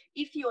 So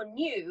if you're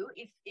new,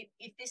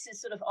 if this is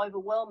sort of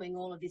overwhelming,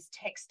 all of this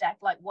tech stack,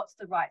 like what's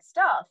the right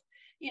stuff,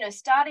 you know,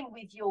 starting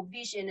with your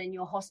vision and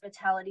your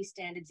hospitality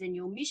standards and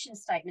your mission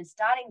statement,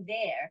 starting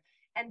there,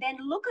 and then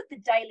look at the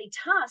daily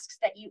tasks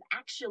that you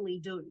actually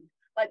do.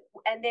 Like,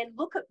 and then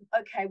look at,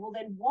 okay, well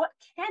then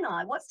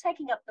what's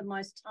taking up the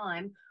most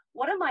time?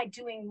 What am I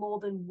doing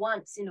more than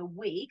once in a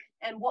week,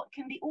 and what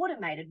can be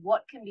automated,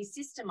 what can be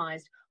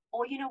systemized,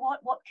 or you know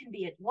what can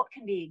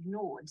be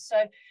ignored? So,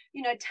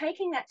 you know,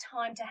 taking that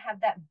time to have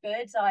that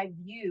bird's eye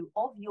view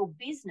of your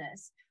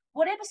business,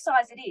 whatever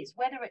size it is,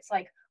 whether it's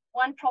like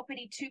 1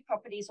 property, 2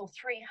 properties, or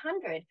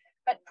 300,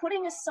 but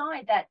putting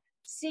aside that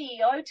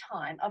CEO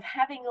time of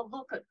having a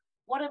look at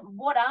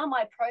what are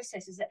my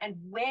processes and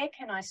where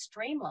can I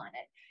streamline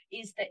it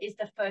is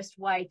the first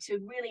way to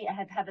really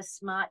have a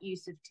smart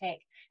use of tech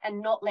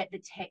and not let the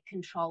tech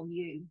control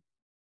you.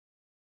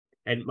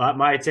 And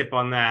my tip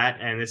on that,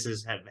 and this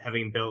is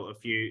having built a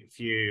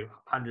few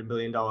 $100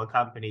 million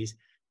companies,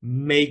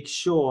 make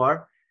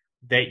sure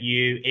that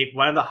if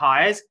one of the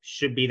hires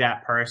should be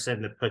that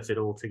person that puts it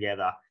all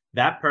together.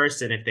 That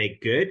person, if they're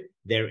good,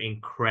 they're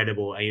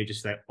incredible. And you're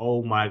just like,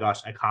 oh my gosh,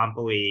 I can't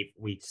believe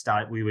we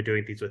were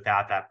doing things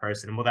without that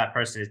person. And what that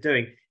person is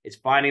doing is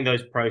finding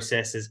those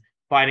processes,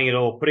 finding it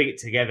all, putting it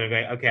together, and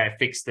going, okay, I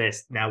fixed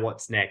this. Now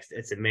what's next?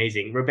 It's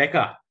amazing.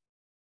 Rebecca.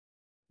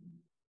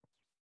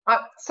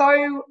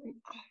 So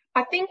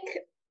I think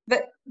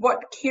that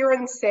what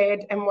Quirin said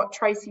and what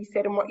Tracey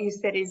said and what you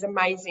said is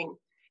amazing.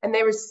 And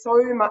there is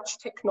so much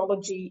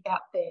technology out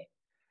there.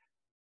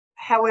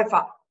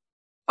 However,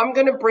 I'm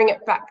going to bring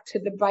it back to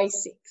the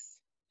basics.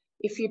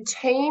 If your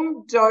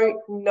team don't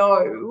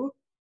know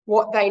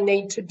what they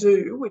need to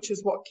do, which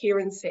is what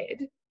Quirin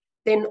said,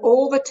 then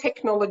all the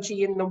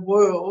technology in the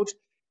world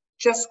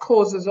just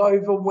causes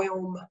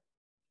overwhelm.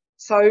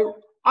 So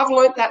I've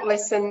learnt that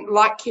lesson,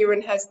 like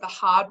Quirin has, the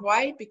hard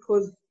way,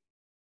 because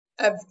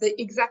of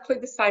exactly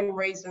the same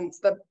reasons,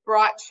 the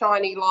bright,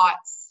 shiny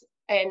lights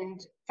and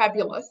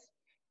fabulous.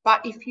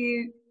 But if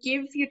you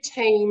give your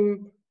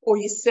team or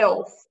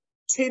yourself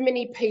too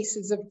many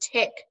pieces of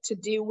tech to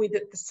deal with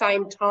at the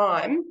same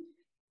time,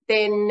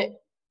 then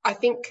I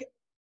think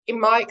in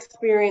my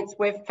experience,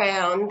 we've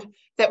found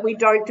that we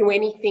don't do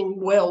anything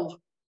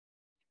well.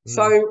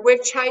 So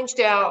we've changed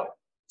our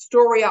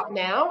story up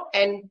now,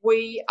 and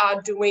we are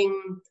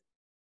doing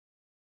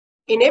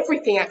in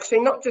everything, actually,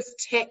 not just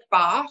tech,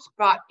 Bart,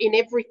 but in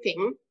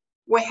everything.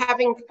 We're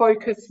having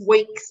focus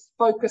weeks,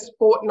 focus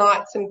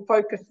fortnights, and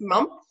focus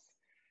months,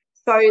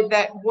 so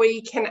that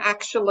we can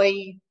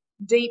actually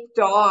deep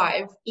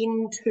dive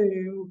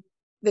into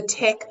the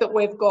tech that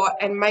we've got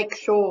and make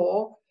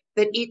sure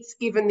that it's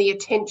given the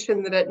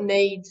attention that it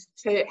needs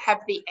to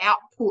have the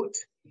output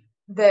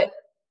that,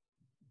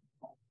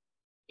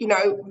 you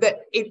know, that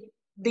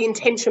the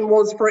intention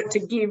was for it to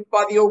give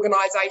by the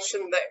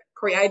organisation that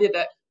created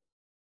it.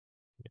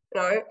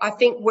 You know, I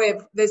think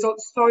there's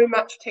so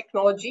much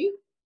technology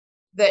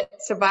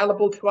that's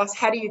available to us.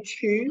 How do you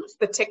choose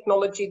the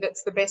technology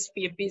that's the best for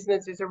your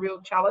business is a real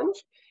challenge,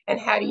 and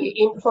how do you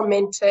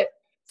implement it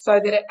so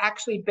that it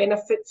actually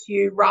benefits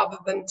you rather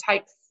than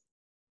takes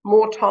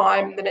more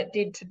time than it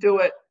did to do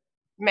it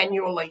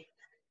manually.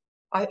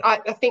 I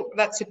think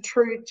that's a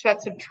true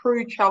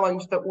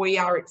challenge that we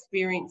are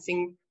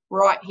experiencing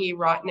right here,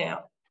 right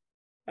now.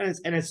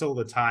 And it's all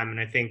the time. And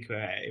I think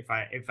if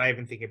I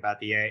even think about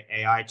the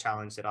AI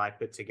challenge that I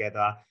put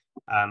together,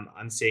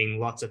 I'm seeing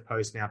lots of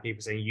posts now,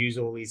 people saying use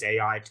all these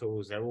AI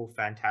tools. They're all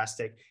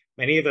fantastic.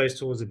 Many of those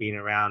tools have been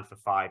around for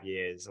 5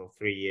 years or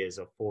 3 years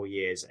or 4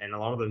 years, and a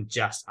lot of them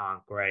just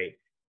aren't great.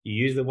 You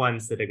use the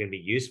ones that are going to be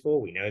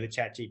useful. We know the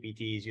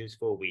ChatGPT is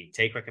useful. We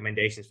take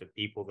recommendations for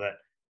people that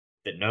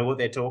know what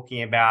they're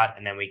talking about,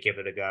 and then we give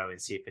it a go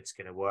and see if it's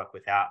going to work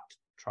without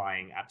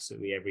trying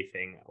absolutely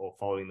everything or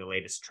following the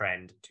latest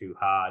trend too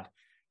hard.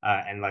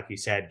 And like you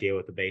said, deal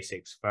with the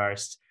basics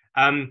first.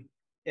 I'm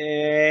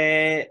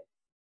going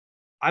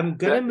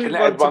to move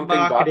on to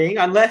marketing,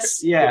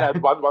 unless, yeah.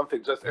 Can I add one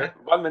thing, just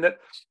 1 minute?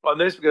 On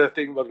this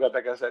thing, what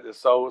Rebecca said is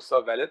so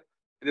valid.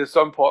 It is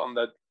so important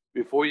that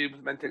before you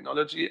implement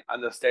technology,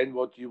 understand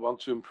what you want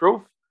to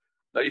improve.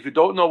 Now, if you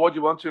don't know what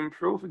you want to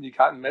improve and you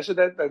can't measure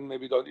that, then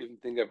maybe don't even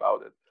think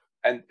about it.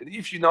 And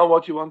if you know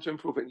what you want to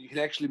improve and you can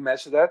actually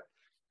measure that,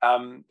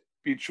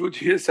 be true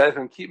to yourself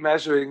and keep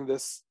measuring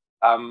this.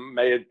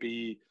 May it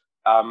be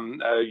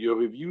your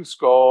review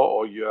score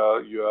or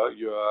your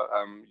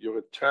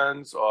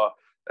returns or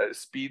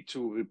speed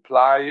to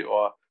reply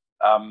or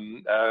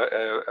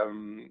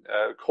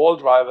call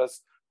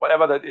drivers,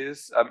 whatever that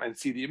is, and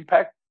see the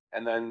impact.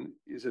 And then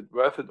is it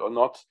worth it or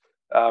not?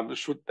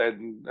 Should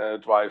then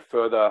drive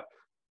further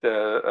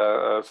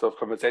the sort of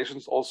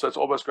conversations. Also, it's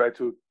always great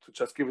to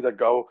just give it a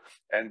go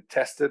and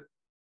test it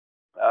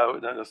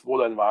in a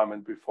smaller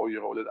environment before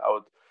you roll it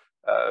out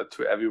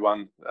to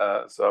everyone.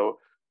 So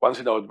once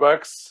you know it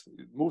works,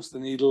 it moves the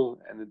needle,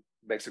 and it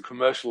makes a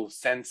commercial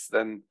sense,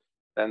 then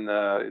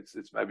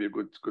it's maybe a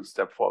good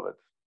step forward.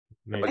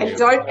 And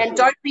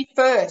don't be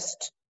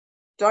first.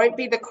 Don't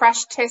be the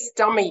crash test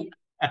dummy.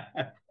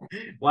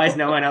 Why is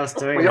no one else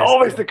doing this? We're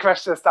always the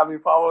crash test dummy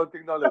for our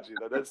technology.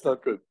 No, that's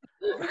not good.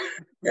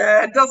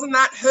 Yeah, doesn't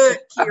that hurt,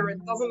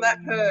 Quirin? Doesn't that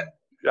hurt?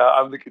 Yeah,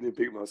 I'm the guinea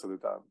pig most of the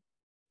time.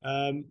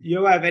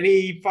 Yoav,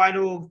 any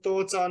final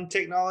thoughts on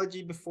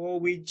technology before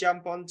we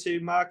jump onto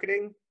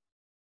marketing?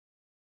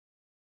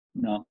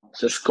 No,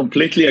 just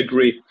completely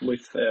agree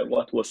with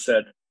what was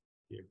said.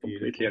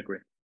 Completely agree.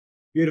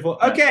 Beautiful.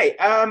 Okay,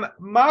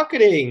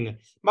 marketing.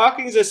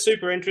 Marketing is a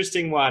super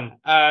interesting one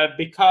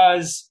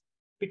because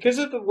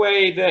of the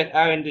way that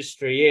our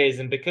industry is,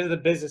 and because of the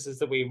businesses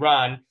that we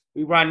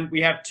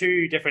have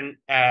two different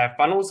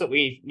funnels that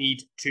we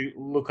need to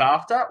look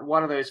after.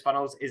 One of those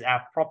funnels is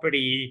our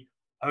property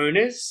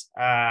owners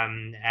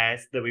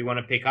that we want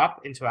to pick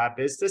up into our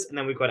business, and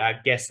then we've got our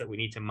guests that we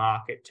need to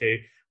market to,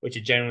 which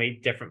are generally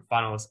different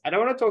funnels. I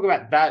don't want to talk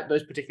about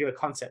those particular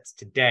concepts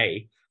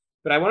today,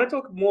 but I want to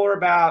talk more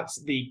about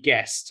the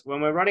guest. When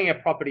we're running a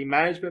property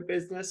management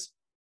business,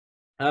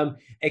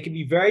 it can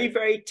be very,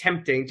 very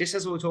tempting, just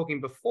as we were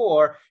talking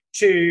before,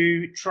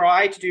 to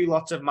try to do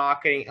lots of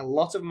marketing and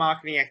lots of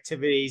marketing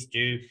activities,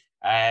 do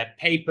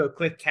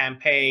pay-per-click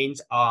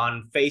campaigns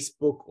on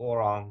Facebook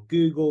or on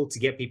Google to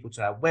get people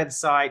to our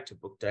website, to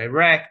book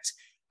direct.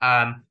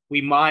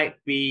 We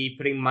might be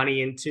putting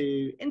money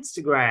into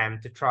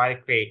Instagram to try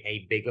to create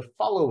a bigger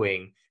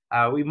following.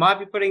 We might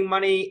be putting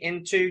money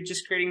into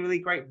just creating really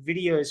great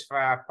videos for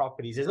our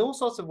properties. There's all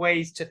sorts of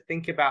ways to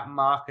think about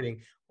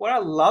marketing. What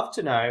I'd love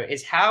to know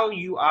is how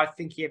you are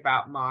thinking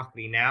about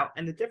marketing now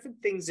and the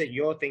different things that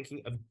you're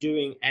thinking of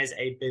doing as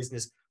a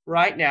business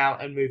right now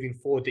and moving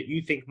forward that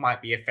you think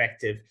might be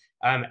effective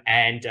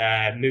and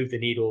move the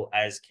needle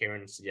as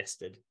Quirin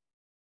suggested.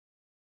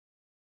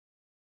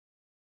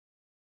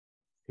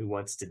 Who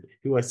wants to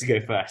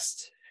go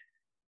first?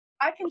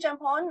 I can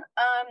jump on.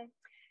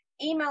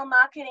 Email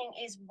marketing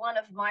is one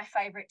of my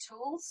favorite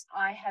tools.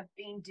 I have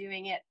been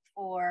doing it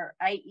for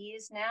 8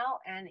 years now,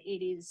 and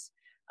it is,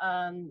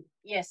 Instagram,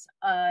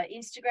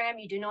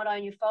 you do not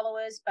own your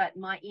followers, but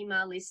my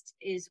email list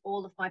is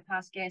all of my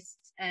past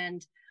guests,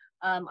 and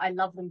I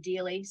love them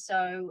dearly.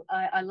 So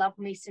I love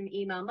me some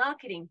email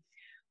marketing.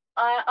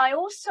 I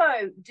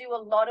also do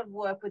a lot of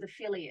work with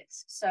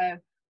affiliates. So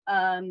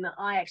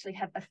I actually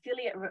have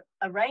affiliate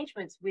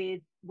arrangements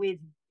with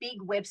big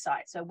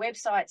websites. So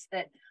websites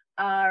that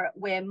are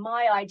where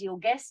my ideal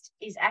guest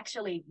is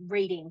actually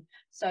reading.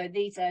 So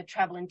these are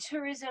travel and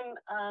tourism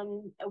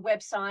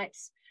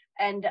websites,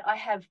 and I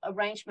have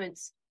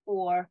arrangements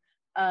for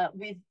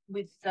with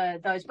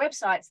those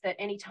websites that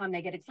anytime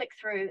they get a click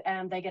through,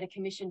 they get a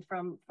commission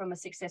from a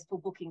successful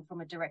booking,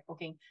 from a direct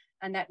booking,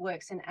 and that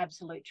works an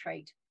absolute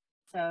treat.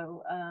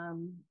 So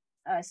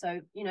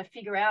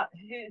figure out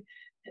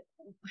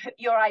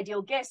your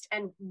ideal guest,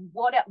 and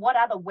what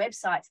other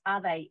websites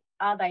are they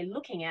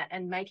looking at,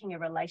 and making a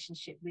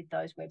relationship with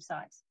those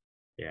websites.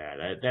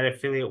 Yeah, that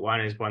affiliate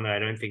one is one that I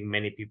don't think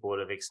many people would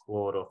have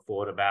explored or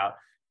thought about,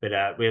 but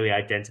really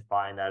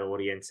identifying that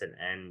audience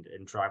and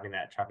driving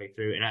that traffic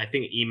through. And I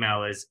think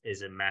email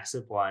is a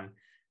massive one,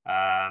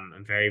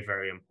 and very,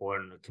 very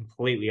important,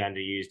 completely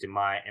underused in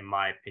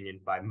my opinion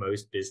by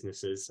most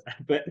businesses.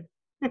 But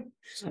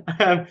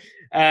Kira,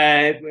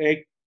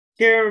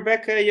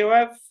 Rebecca,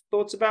 Yoav,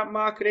 thoughts about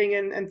marketing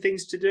and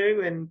things to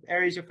do and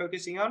areas you're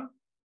focusing on?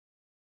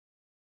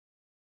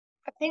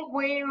 I think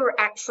we're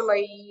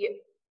actually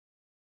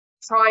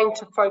trying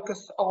to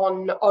focus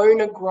on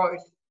owner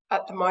growth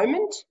at the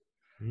moment.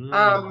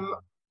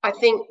 I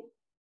think,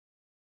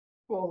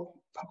 well,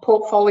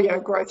 portfolio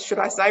growth, should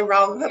I say,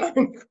 rather than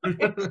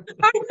owner growth.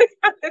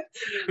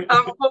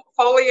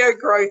 Portfolio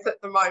growth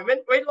at the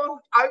moment. We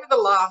looked over the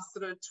last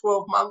sort of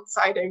 12 months,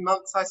 18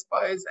 months, I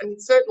suppose,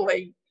 and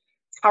certainly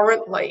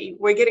currently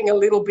we're getting a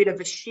little bit of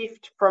a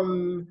shift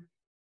from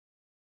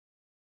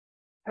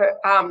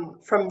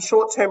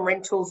short-term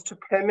rentals to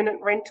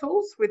permanent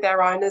rentals with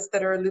our owners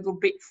that are a little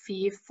bit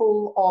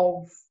fearful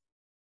of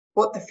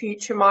what the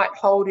future might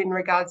hold in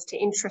regards to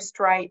interest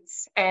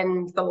rates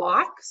and the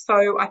like.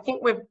 So I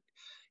think we've,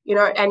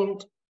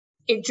 and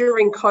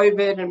during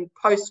COVID and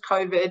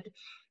post-COVID,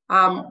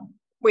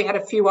 we had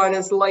a few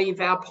owners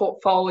leave our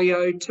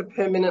portfolio to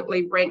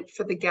permanently rent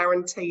for the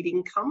guaranteed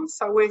income.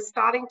 So we're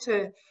starting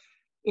to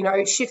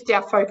shift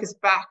our focus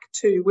back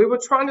to, we were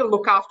trying to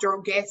look after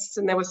our guests,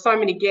 and there were so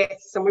many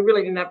guests and we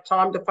really didn't have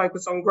time to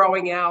focus on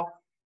growing our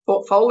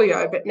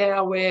portfolio. But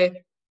now we're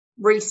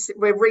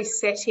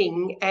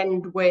resetting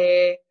and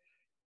we're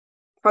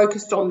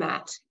focused on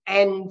that.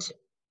 And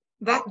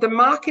that the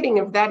marketing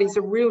of that is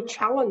a real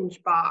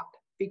challenge, Bart,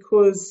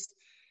 because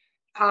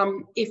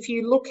if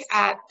you look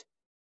at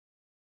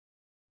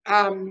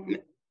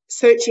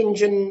search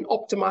engine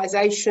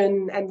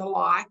optimization and the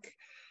like,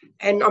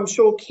 and I'm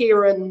sure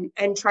Quirin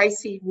and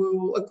Tracey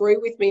will agree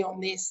with me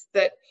on this,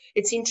 that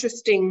it's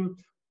interesting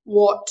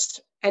what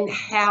and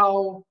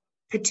how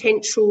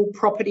potential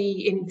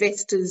property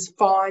investors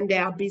find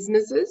our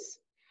businesses.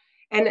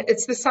 And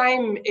it's the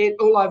same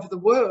all over the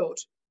world.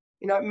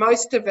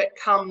 Most of it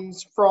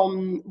comes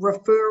from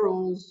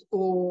referrals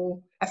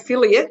or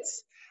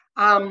affiliates,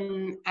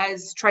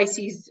 as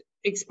Tracey's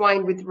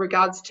explained with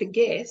regards to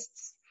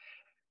guests.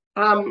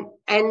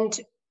 And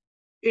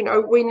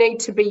we need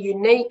to be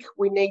unique.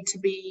 We need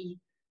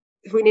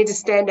to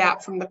stand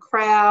out from the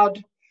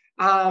crowd.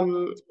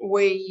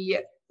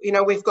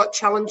 We've got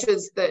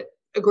challenges that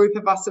a group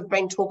of us have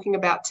been talking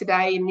about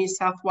today in New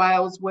South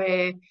Wales,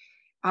 where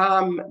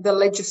the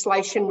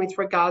legislation with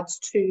regards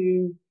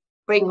to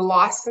being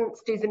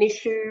licensed is an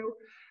issue,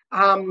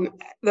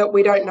 that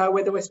we don't know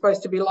whether we're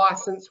supposed to be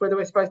licensed, whether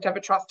we're supposed to have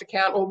a trust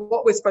account, or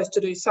what we're supposed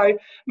to do. So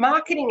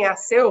marketing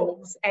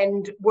ourselves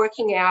and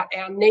working out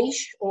our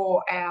niche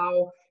or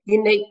our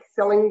unique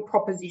selling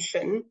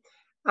proposition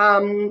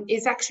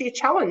is actually a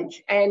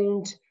challenge.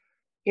 And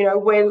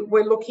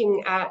we're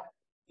looking at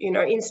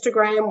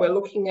Instagram, we're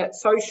looking at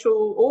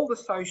all the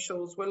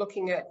socials, we're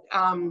looking at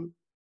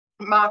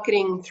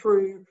marketing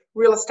through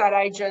real estate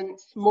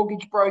agents,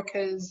 mortgage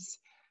brokers,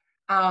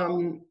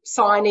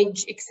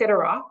 signage,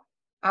 etc.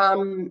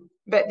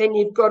 But then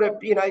you've got to,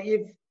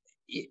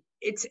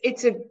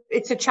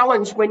 it's a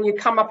challenge when you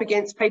come up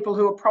against people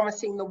who are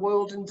promising the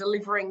world and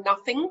delivering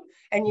nothing,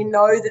 and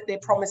that they're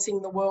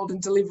promising the world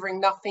and delivering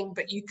nothing,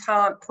 but you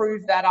can't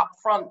prove that up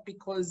front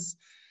because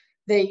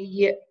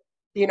the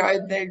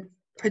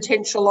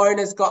potential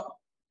owner's got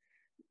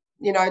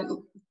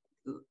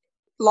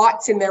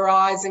lights in their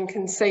eyes and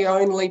can see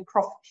only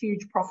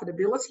huge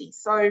profitability.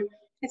 So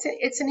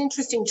it's an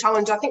interesting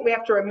challenge. I think we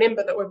have to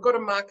remember that we've got to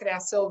market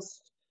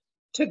ourselves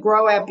to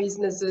grow our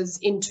businesses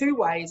in two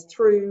ways,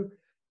 through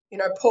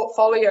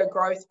portfolio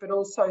growth, but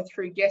also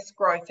through guest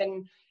growth.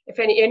 And if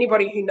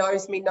anybody who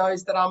knows me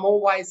knows that I'm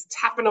always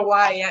tapping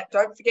away at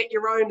don't forget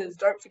your owners,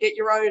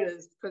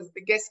 because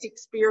the guest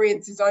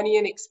experience is only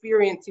an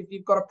experience if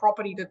you've got a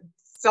property to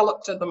sell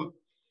it to them.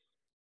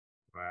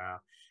 Wow.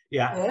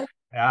 Yeah.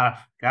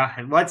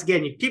 And once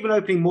again, you keep on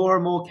opening more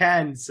and more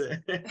cans for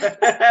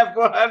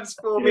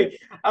me.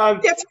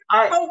 That's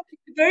what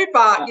to do,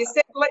 Bart. You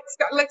said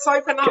let's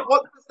open up.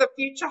 What does the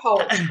future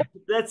hold?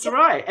 That's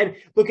right. And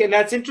look, and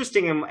that's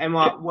interesting. And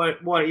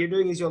what you're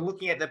doing is you're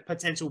looking at the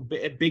potential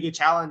bigger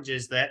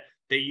challenges that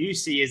you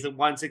see as the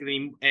ones that are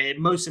going to be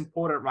most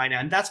important right now.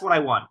 And that's what I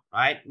want,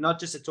 right? Not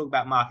just to talk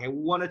about market. I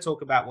want to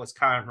talk about what's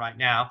current right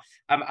now.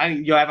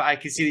 I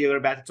can see that you're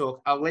about to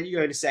talk. I'll let you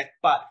go in a sec,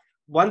 but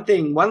one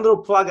little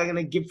plug I'm going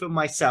to give for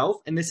myself,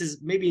 and this is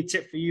maybe a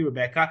tip for you,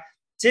 Rebecca.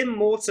 Tim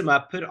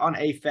Mortimer put on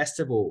a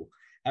festival.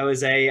 It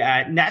was a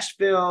a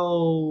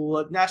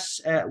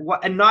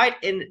night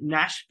in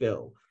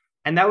Nashville,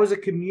 and that was a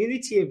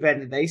community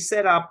event that they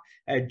set up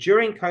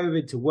during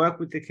COVID to work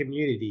with the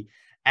community.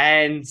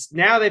 And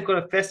now they've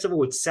got a festival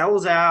which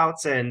sells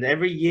out and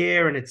every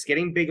year, and it's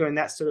getting bigger and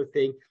that sort of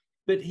thing.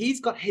 But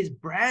he's got his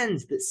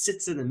brand that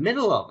sits in the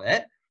middle of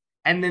it.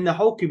 and then the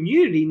whole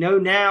community know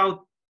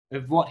now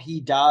of what he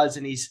does,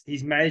 and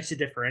he's managed to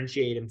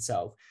differentiate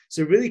himself.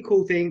 So really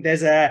cool thing.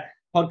 There's a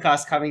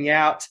podcast coming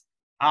out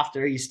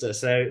after Easter,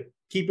 so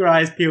keep your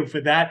eyes peeled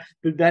for that.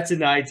 But that's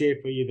an idea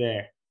for you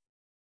there.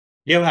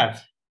 Yoav.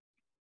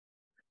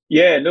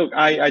 Yeah, look,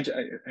 I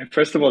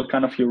first of all,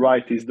 kind of, you're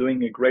right. He's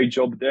doing a great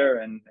job there,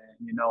 and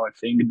you know, I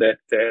think that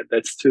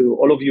that's to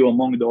all of you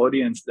among the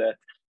audience that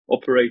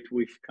operate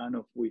with kind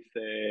of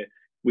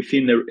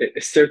within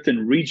a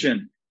certain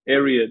region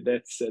area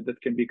that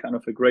can be kind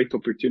of a great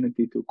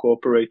opportunity to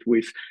cooperate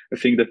with. I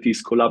think that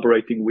he's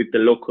collaborating with the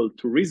local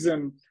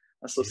tourism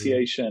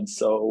association,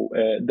 so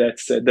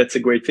that's a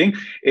great thing.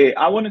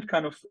 I wanted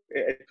kind of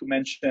to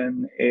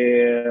mention.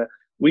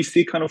 We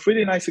see kind of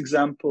really nice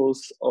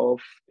examples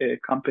of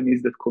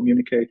companies that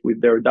communicate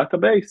with their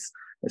database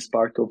as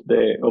part of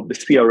the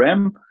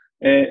CRM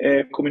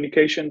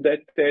communication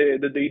that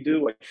they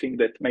do. I think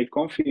that Made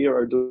Comfy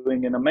are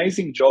doing an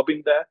amazing job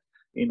in that,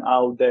 in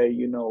how they,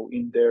 you know,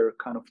 in their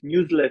kind of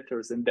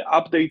newsletters and the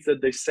updates that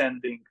they're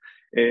sending.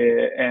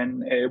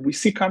 And we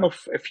see kind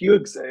of a few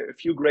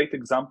great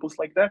examples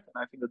like that.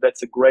 And I think that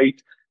that's a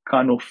great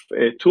kind of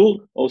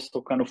tool.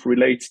 Also kind of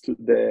relates to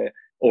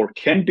or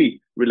can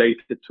be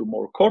related to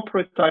more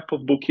corporate type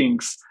of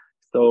bookings.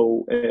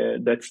 So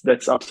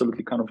that's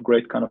absolutely kind of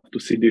great kind of to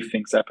see these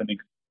things happening.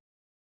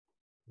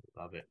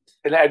 Love it.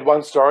 Can I add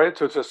one story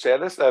to share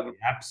this?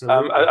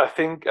 Absolutely. I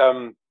think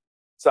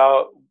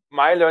so.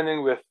 My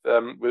learning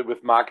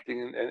with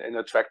marketing and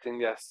attracting,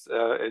 yes,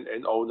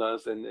 and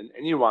owners and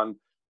anyone.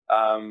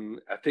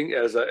 I think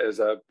as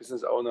a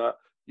business owner,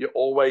 you're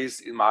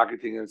always in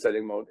marketing and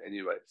selling mode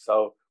anyway.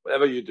 So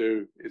whatever you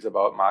do is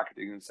about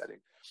marketing and selling.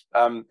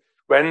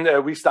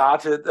 When we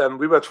started,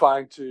 we were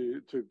trying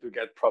to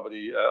get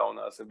property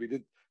owners, and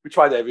we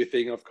tried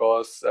everything, of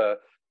course.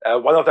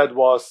 One of that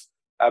was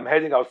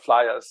handing out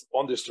flyers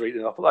on the street,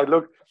 and I thought, like,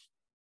 look,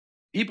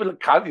 people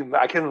can't even,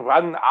 I can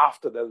run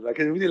after them. I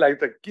can really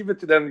like give it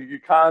to them. You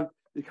can't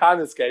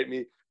escape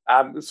me.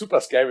 It's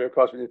super scary, of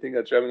course, when you think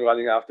of German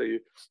running after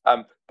you.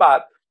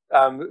 But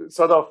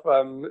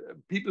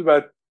people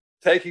were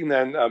taking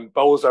then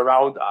bows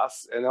around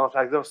us, and I was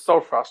like, that was so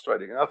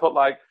frustrating. And I thought,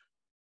 like,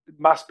 it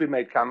must be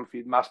Made Comfy,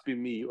 it must be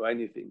me or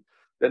anything.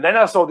 And then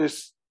I saw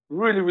this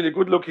really, really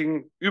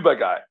good-looking Uber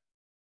guy,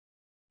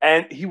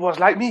 and he was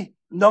like me.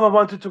 No one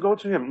wanted to go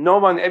to him.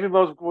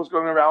 Everyone was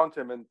going around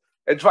him and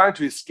trying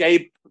to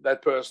escape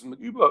that person with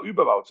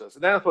Uber vouchers.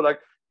 And then I thought, like,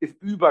 if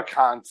Uber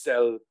can't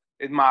sell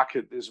and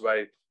market this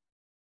way,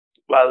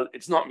 well,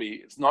 it's not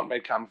me. It's not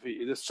Made Comfy.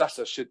 It is just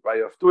a shit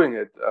way of doing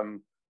it.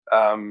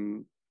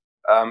 And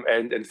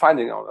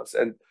finding owners.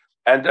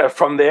 And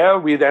from there,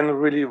 we then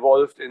really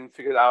evolved and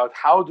figured out,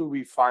 how do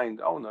we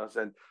find owners?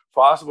 And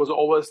for us, it was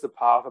always the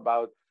path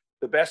about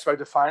the best way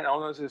to find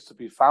owners is to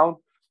be found.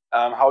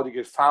 How to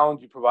get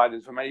found? You provide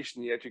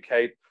information, you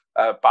educate.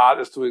 Bart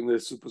is doing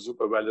this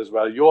super well as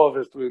well. Yoav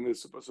is doing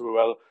this super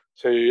well.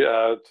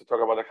 To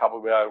talk about a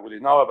couple we I really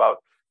know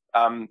about.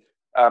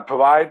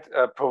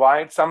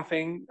 Provide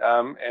something,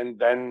 and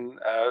then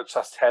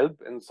just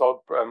help and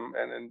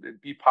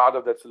be part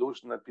of that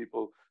solution that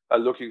people are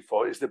looking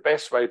for is the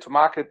best way to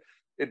market.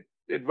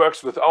 It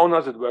works with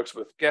owners, it works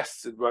with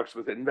guests, it works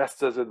with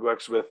investors, it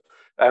works with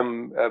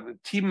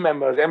team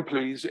members,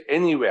 employees,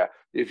 anywhere.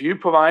 If you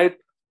provide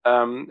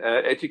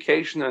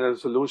education and a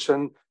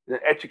solution in an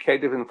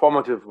educative,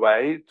 informative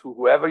way to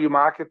whoever you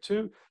market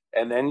to,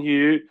 and then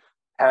you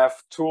have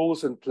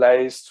tools in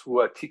place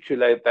to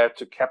articulate that,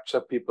 to capture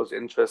people's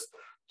interest,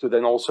 to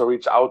then also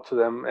reach out to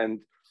them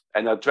and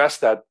address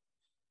that,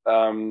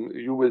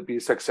 you will be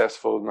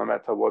successful no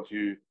matter what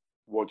you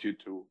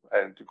do.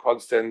 And to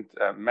constant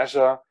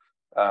measure,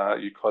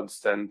 you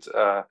constant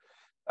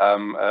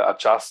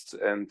adjust,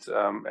 and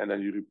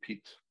then you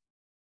repeat.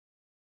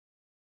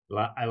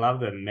 I love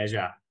the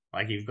measure.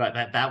 Like, you've got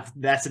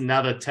that's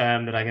another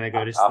term that I'm going to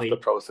go to sleep.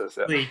 After process,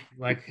 yeah. Sleep,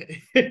 like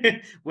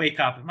wake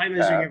up. Am I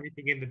measuring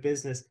everything in the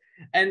business?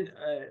 And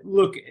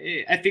look,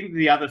 I think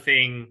the other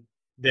thing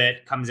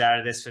that comes out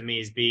of this for me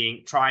is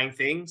trying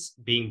things,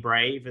 being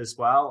brave as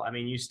well. I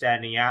mean, you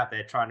standing out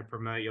there trying to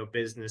promote your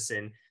business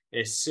in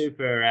a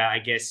super, I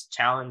guess,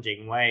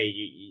 challenging way.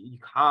 You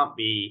can't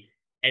be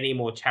any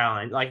more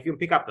challenged. Like, you can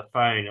pick up the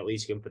phone, at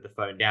least you can put the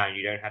phone down.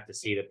 You don't have to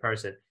see the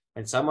person.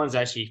 And someone's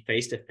actually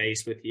face to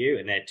face with you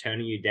and they're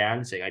turning you down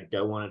and saying, I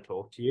don't want to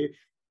talk to you.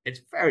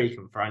 It's very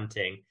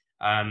confronting.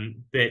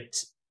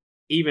 But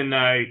even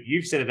though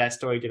you've said that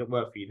story didn't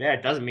work for you there,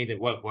 it doesn't mean that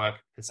it won't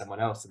work for someone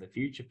else in the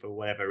future for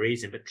whatever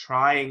reason. But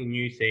trying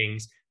new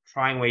things,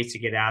 trying ways to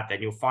get out there,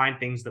 and you'll find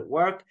things that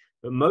work.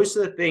 But most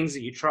of the things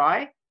that you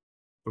try,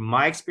 from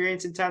my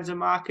experience in terms of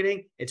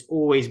marketing, it's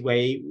always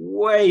way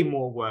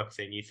more work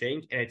than you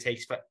think. And it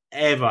takes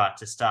forever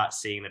to start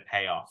seeing the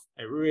payoff.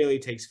 It really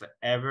takes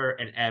forever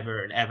and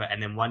ever and ever.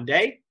 And then one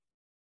day,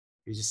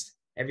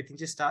 everything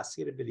just starts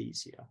to get a bit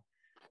easier.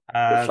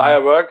 The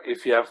flyer work,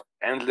 if you have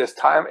endless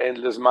time,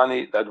 endless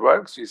money, that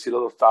works. You see a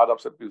lot of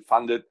startups that will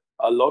fund it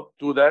a lot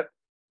do that.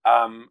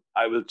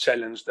 I will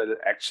challenge that it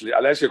actually,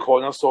 unless you're a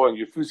corner store and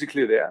you're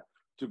physically there,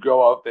 to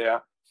go out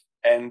there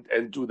and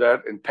do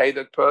that and pay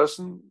that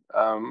person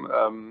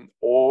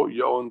or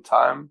your own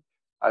time.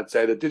 I'd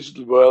say the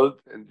digital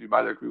world, and you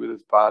might agree with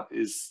this part,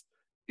 is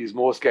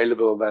more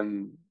scalable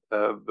than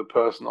the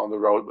person on the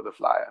road with a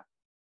flyer.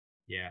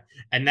 Yeah,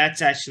 and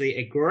that's actually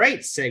a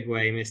great segue,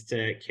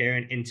 Mr.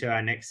 Quirin, into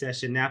our next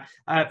session. Now,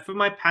 for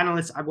my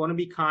panelists, I want to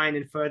be kind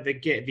and further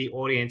get the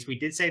audience. We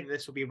did say that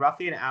this will be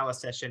roughly an hour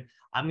session.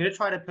 I'm going to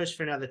try to push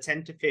for another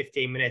 10 to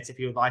 15 minutes. If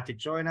you would like to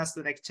join us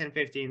the next 10,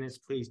 15 minutes,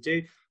 please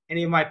do.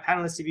 Any of my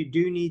panelists, if you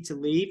do need to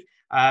leave,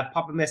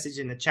 pop a message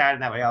in the chat,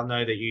 and that way I'll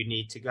know that you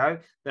need to go.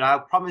 But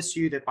I'll promise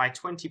you that by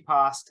 20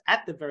 past,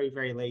 at the very,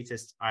 very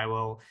latest, I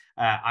will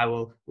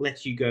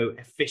let you go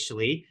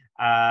officially.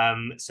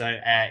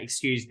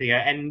 Excuse the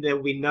and there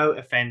will be no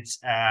offense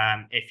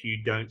if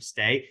you don't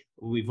stay.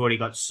 We've already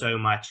got so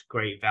much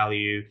great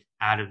value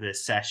out of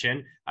this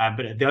session,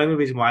 but the only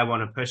reason why I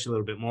want to push a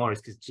little bit more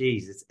is because,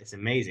 geez, it's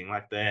amazing.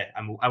 Like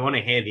I want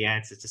to hear the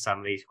answers to some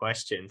of these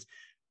questions.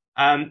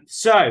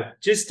 So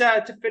just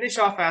to finish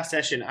off our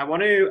session, I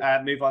want to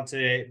move on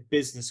to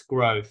business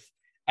growth.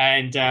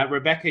 And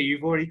Rebecca,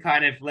 you've already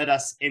kind of led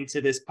us into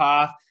this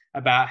path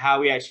about how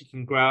we actually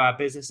can grow our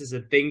businesses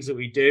and things that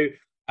we do.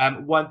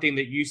 One thing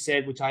that you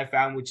said, which I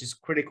found, which is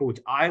critical,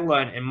 which I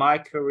learned in my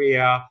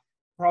career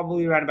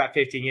probably around about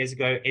 15 years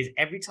ago, is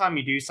every time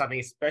you do something,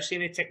 especially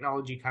in a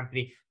technology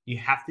company, you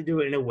have to do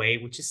it in a way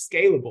which is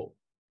scalable,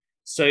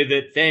 so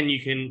that then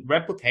you can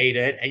replicate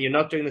it and you're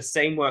not doing the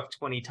same work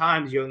 20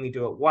 times, you only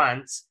do it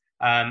once,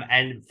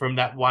 and from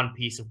that one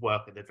piece of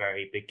work at the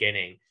very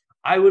beginning.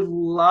 I would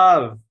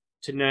love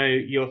to know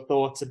your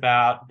thoughts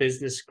about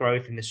business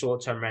growth in the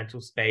short-term rental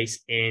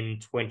space in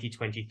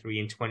 2023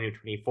 and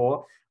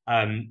 2024.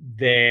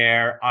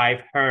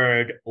 I've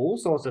heard all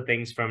sorts of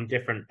things from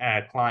different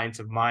clients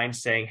of mine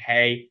saying,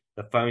 hey,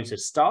 the phones have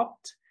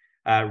stopped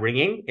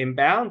ringing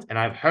inbound, and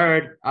I've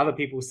heard other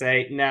people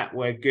say, nah,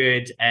 we're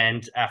good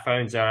and our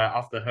phones are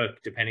off the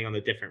hook depending on the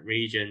different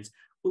regions.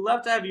 We'd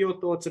love to have your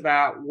thoughts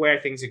about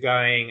where things are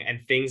going and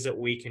things that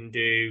we can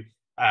do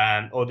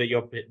or that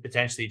you're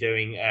potentially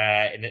doing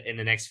in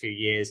the next few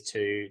years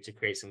to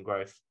create some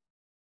growth,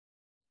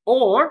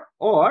 or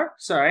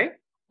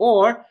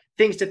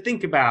things to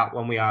think about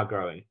when we are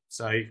growing.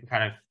 So you can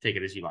kind of take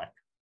it as you like.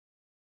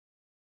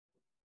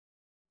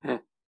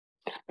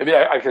 Maybe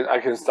I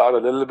can start a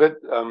little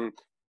bit,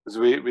 because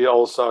we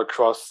also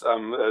across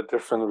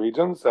different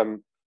regions.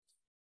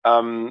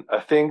 I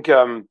think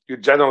you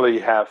generally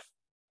have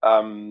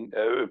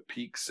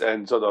peaks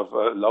and sort of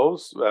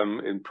lows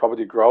in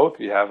property growth.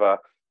 You have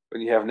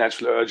when you have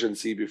natural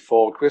urgency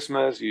before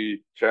Christmas, you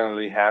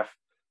generally have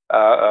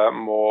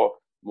more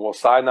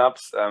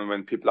signups.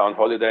 When people are on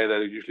holiday,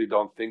 they usually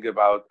don't think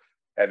about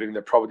having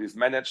the properties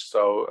managed.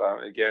 So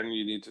again,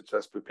 you need to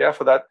just prepare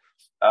for that.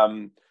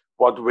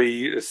 What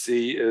we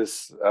see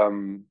is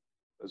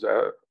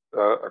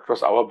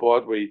across our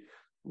board, we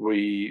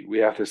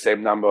have the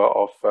same number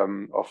of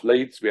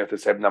leads. We have the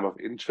same number of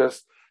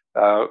interest.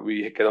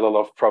 We get a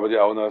lot of property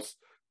owners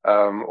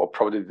or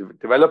property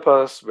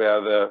developers, where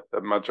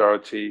the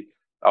majority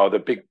or the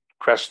big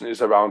question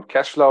is around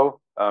cash flow.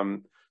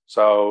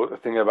 So the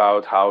thing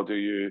about how do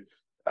you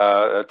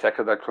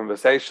tackle that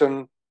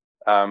conversation?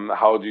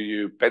 How do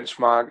you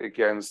benchmark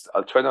against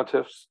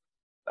alternatives?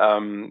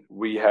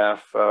 We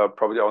have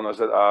property owners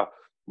that are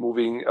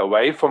moving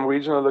away from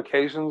regional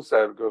locations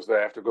because they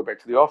have to go back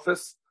to the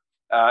office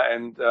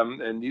and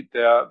need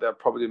their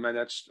property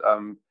managed.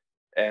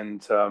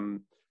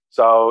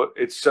 So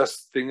it's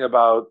just think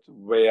about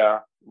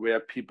where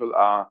people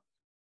are,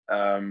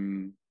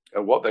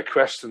 what their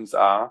questions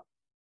are,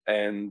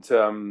 and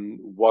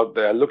what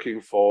they're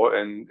looking for,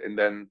 and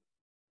then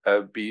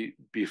be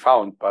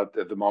found. But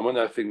at the moment,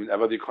 I think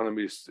whenever the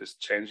economy is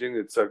changing,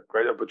 it's a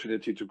great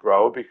opportunity to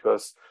grow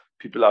because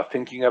people are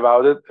thinking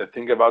about it. They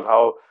think about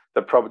how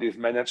the property is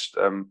managed.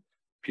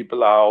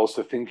 People are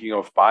also thinking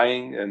of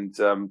buying, and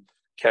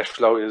cash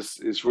flow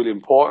is really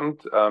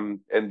important,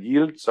 and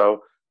yield.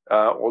 So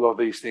all of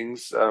these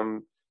things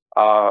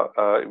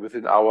are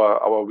within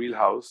our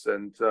wheelhouse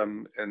and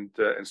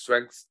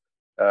strengths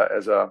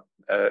as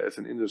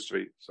an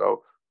industry.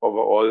 So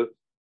overall,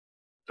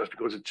 just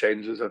because it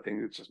changes, I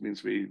think it just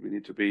means we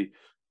need to be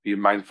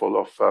mindful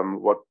of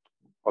what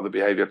the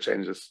behavior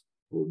changes.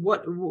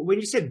 What when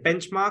you said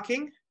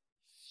benchmarking?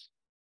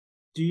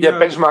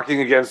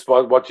 Benchmarking against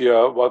what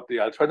the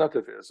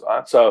alternative is,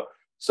 right? So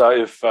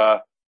if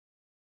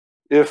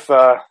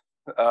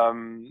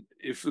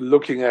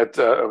looking at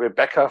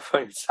Rebecca, for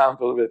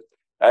example,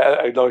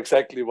 I know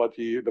exactly what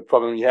the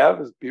problem you have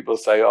is. People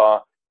say,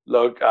 "Oh,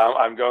 look,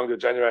 I'm going to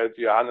generate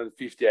you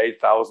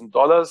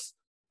 $158,000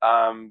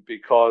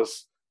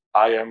 because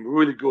I am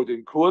really good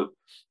and cool,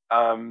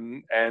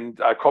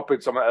 and I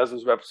copied someone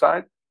else's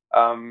website."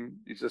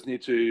 You just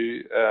need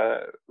to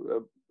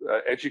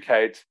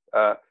educate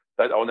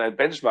that owner and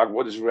benchmark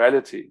what is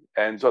reality,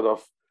 and sort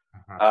of.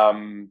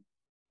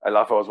 I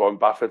love Warren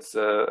Buffett's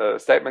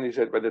statement. He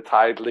said, "When the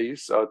tide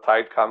leaves or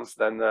tide comes,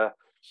 then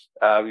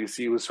you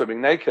see who's swimming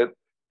naked."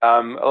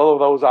 All of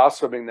those are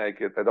swimming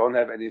naked. They don't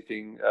have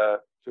anything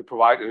to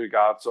provide in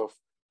regards of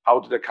how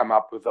do they come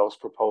up with those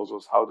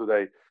proposals? How do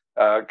they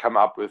come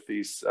up with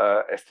these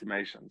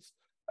estimations?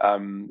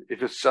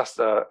 If it's just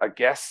a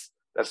guess,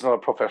 that's not a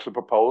professional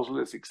proposal.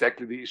 It's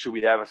exactly the issue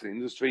we have as an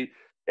industry.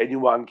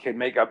 Anyone can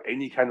make up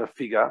any kind of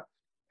figure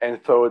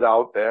and throw it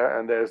out there,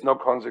 and there's no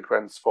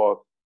consequence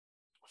for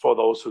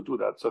those who do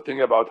that. So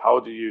think about how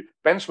do you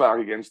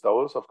benchmark against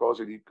those. Of course,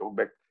 you need to go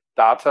back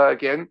data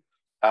again,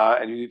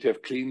 and you need to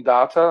have clean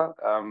data.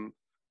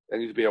 You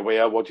need to be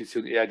aware what you see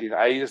in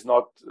AIDA is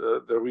not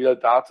the real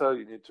data.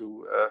 You need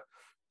to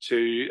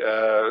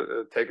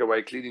take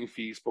away cleaning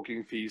fees,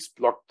 booking fees,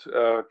 blocked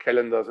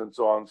calendars, and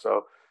so on.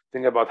 So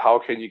think about how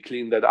can you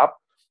clean that up,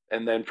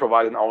 and then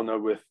provide an owner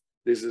with,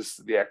 this is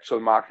the actual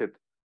market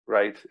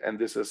rate, and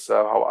this is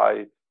how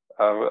I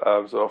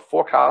sort of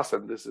forecast,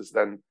 and this is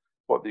then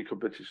what the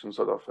competition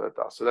sort of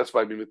does. So that's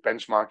why we with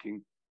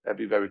benchmarking,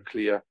 be very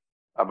clear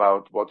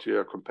about what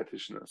your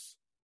competition is.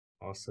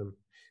 Awesome.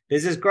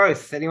 Business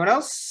growth. Anyone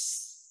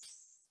else?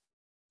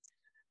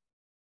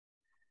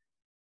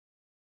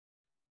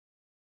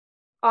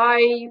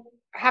 I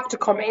have to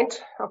comment,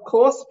 of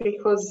course,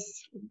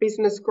 because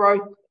business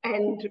growth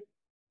and,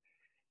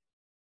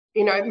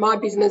 you know, my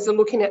business are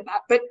looking at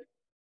that. But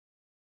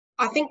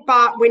I think,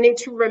 Bart, we need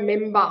to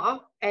remember,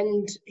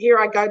 and here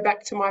I go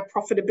back to my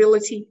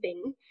profitability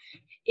thing,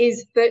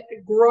 is that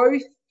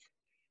growth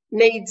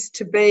needs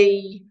to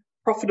be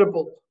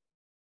profitable.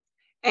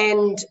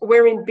 And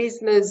we're in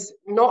business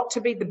not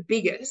to be the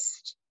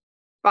biggest,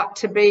 but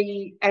to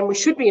be, and we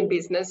should be in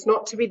business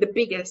not to be the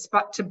biggest,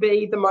 but to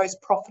be the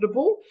most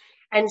profitable.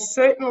 And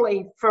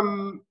certainly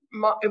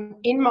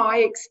in my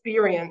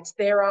experience,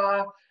 there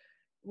are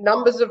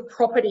numbers of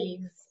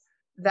properties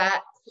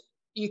that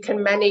you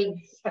can manage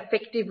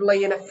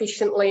effectively and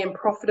efficiently and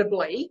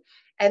profitably.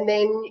 And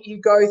then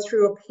you go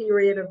through a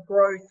period of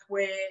growth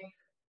where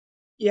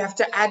you have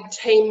to add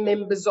team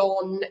members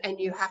on, and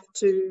you have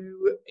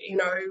to, you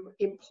know,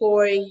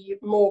 employ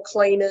more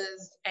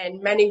cleaners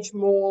and manage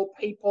more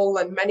people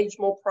and manage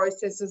more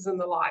processes and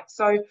the like.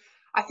 So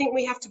I think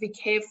we have to be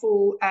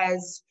careful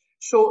as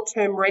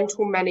short-term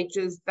rental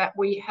managers that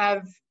we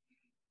have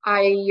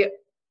a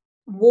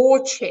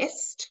war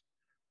chest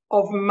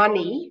of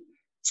money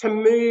to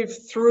move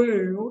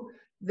through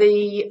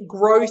the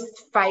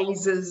growth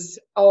phases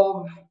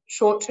of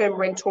short-term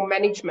rental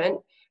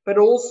management, but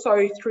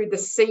also through the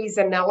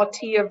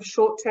seasonality of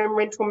short-term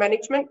rental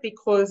management,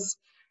 because,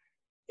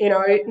 you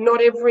know,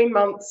 not every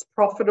month's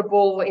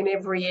profitable in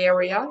every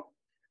area.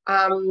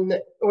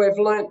 We've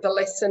learnt the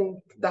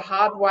lesson the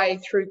hard way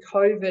through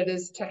COVID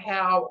as to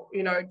how,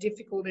 you know,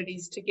 difficult it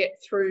is to get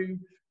through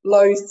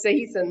low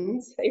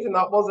seasons, even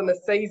though it wasn't a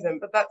season,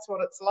 but that's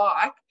what it's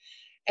like.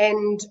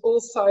 And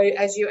also,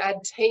 as you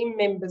add team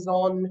members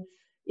on,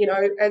 you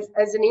know,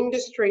 as an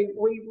industry,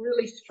 we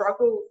really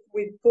struggle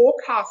with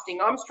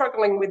forecasting. I'm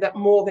struggling with it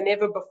more than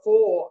ever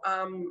before,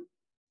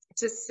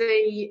 to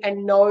see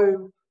and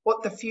know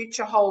what the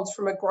future holds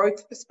from a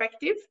growth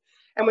perspective.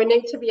 And we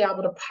need to be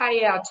able to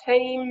pay our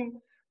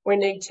team, we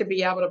need to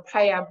be able to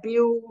pay our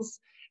bills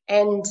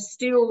and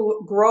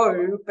still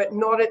grow, but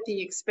not at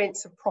the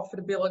expense of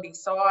profitability.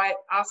 So I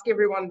ask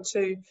everyone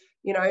to,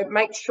 you know,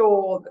 make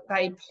sure that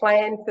they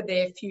plan for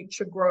their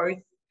future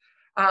growth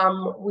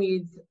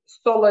with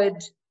solid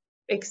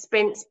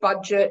expense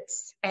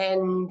budgets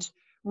and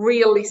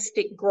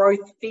realistic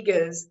growth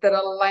figures that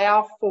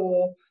allow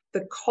for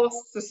the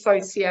costs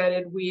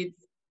associated with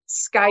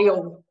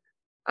scale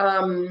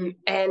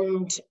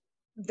and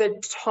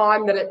the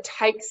time that it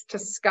takes to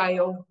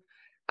scale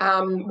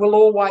will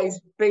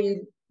always be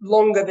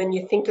longer than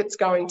you think it's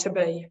going to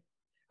be,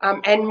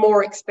 and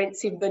more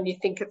expensive than you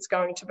think it's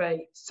going to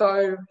be.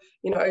 So,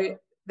 you know,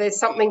 there's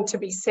something to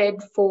be said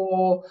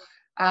for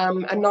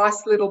a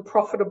nice little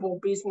profitable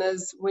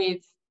business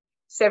with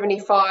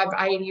 75,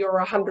 80 or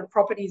 100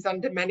 properties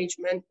under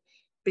management,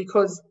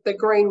 because the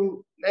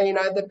green, you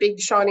know, the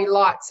big shiny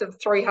lights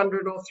of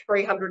 300 or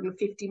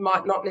 350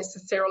 might not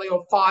necessarily,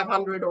 or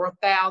 500 or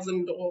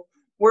 1,000 or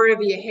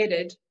wherever you're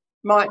headed,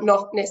 might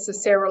not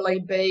necessarily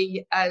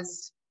be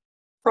as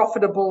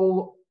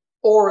profitable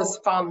or as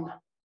fun.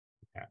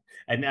 Yeah.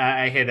 And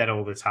I hear that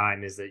all the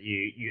time, is that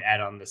you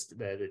add on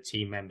the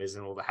team members,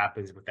 and all that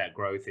happens with that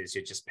growth is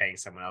you're just paying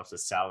someone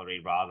else's salary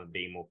rather than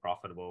being more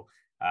profitable.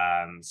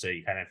 So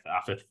you kind of,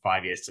 after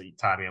 5 years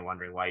time, you're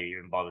wondering why you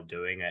even bother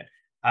doing it.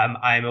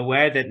 I'm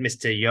aware that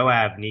Mr.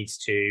 Yoav needs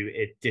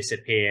to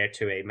disappear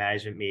to a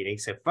management meeting.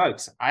 So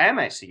folks, I am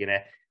actually going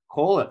to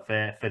call it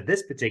for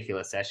this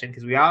particular session,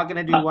 because we are going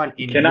to do one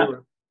in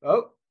Europe.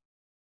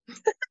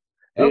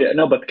 Yeah,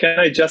 no, but can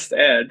I just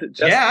add,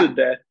 to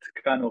that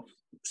kind of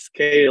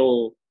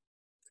scale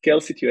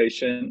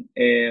situation,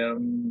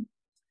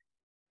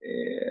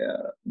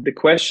 the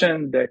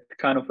question that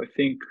kind of, I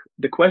think,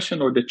 the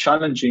question or the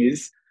challenge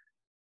is,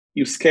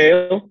 you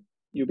scale,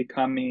 you're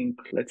becoming,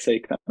 let's say,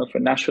 kind of a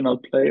national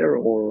player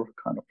or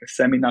kind of a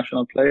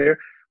semi-national player,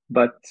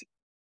 but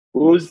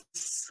who's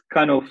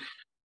kind of,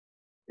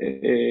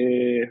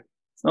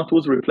 it's not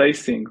who's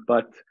replacing,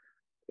 but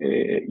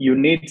you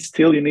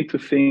need to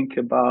think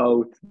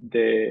about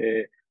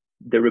the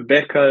the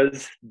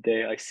Rebeccas,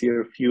 I see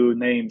a few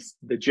names,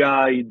 the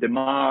Jai, the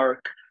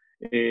Mark,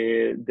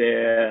 the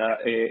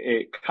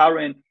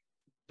Karen,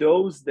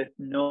 those that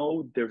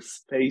know their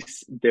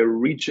space, their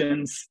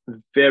regions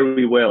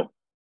very well.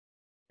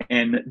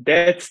 And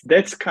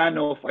that's kind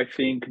of, I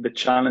think, the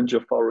challenge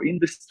of our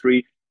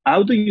industry.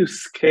 How do you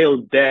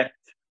scale that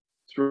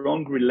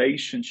strong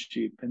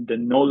relationship and the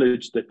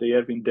knowledge that they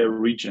have in their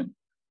region?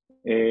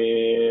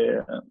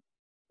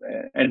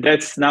 And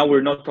that's, now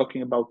we're not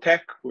talking about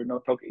tech. We're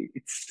not talking.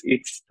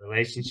 It's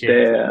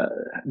relationship.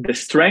 The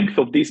strength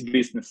of these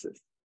businesses.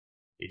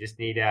 You just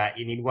need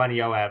one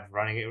Yoav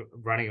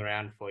running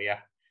around for you.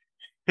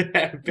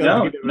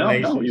 No.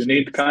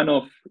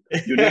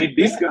 You need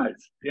these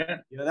guys. Yeah,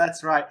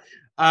 that's right.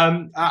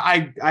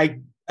 I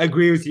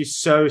agree with you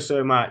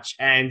so much.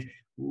 And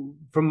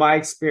from my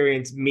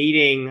experience,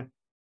 meeting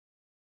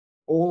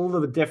all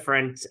of the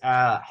different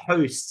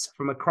hosts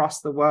from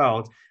across the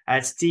world,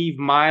 Steve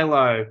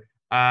Milo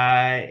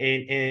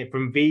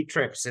from V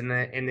Trips in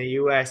the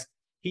US.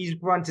 He's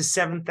run to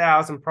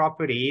 7,000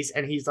 properties,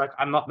 and he's like,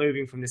 I'm not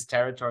moving from this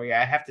territory.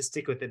 I have to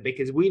stick with it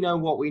because we know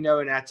what we know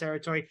in our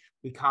territory.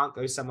 We can't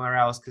go somewhere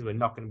else because we're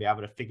not going to be able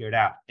to figure it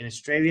out. In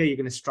Australia, you're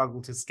going to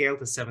struggle to scale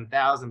to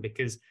 7,000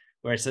 because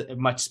we're a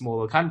much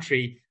smaller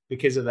country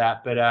because of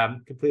that. But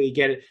completely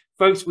get it.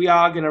 Folks, we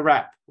are going to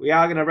wrap.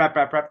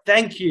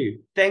 Thank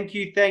you.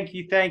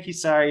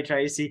 Sorry,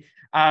 Tracey.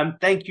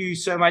 Thank you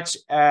so much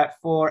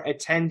for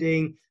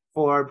attending,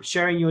 for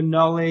sharing your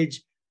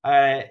knowledge.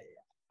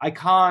 I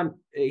can't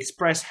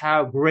express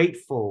how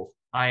grateful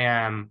I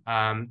am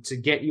to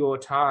get your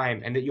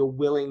time and that you're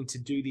willing to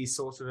do these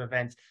sorts of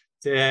events,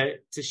 to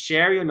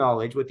share your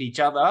knowledge with each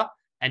other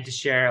and to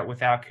share it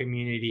with our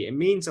community. It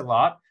means a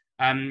lot.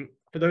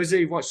 For those of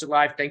you who've watched it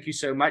live, thank you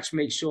so much.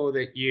 Make sure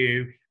that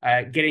you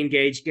get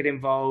engaged, get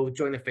involved,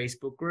 join the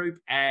Facebook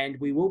group, and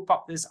we will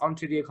pop this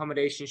onto the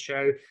Accommodation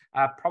show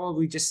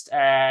probably just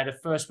the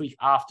first week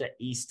after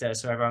Easter,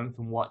 so everyone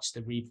can watch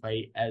the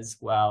replay as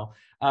well.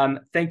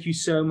 Thank you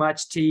so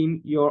much,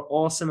 team. You're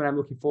awesome, and I'm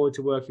looking forward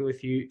to working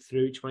with you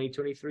through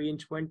 2023 and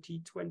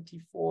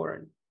 2024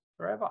 and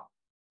forever.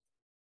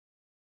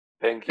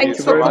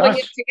 Thanks for pulling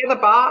it together,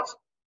 Bart.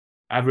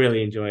 I've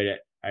really enjoyed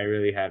it. I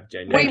really have,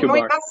 genuinely.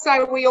 We must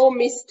say we all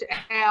missed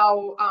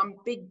our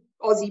big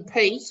Aussie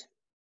Pete.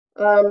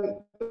 Obviously,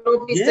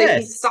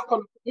 yes. he's stuck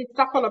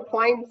on a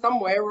plane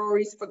somewhere, or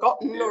he's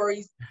forgotten, or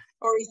he's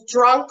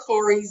drunk,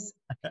 or he's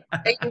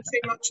eaten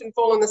too much and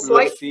fallen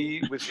asleep. We'll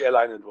see which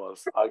airline it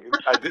was. I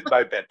did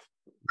my bet,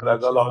 but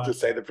I'm not allowed to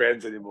say the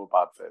brands anymore.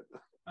 Bart said.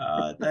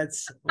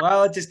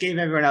 Well, it just gave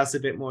everyone else a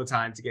bit more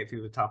time to get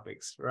through the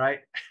topics, right?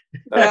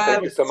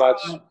 Thank you so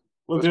much.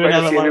 We'll do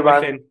another one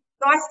within.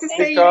 Nice to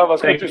see you.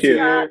 Thank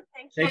you.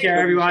 Take care,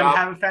 everyone.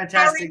 Have a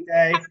fantastic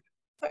day.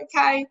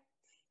 Okay.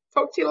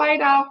 Talk to you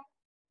later.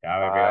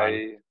 Ciao,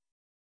 everyone. Bye.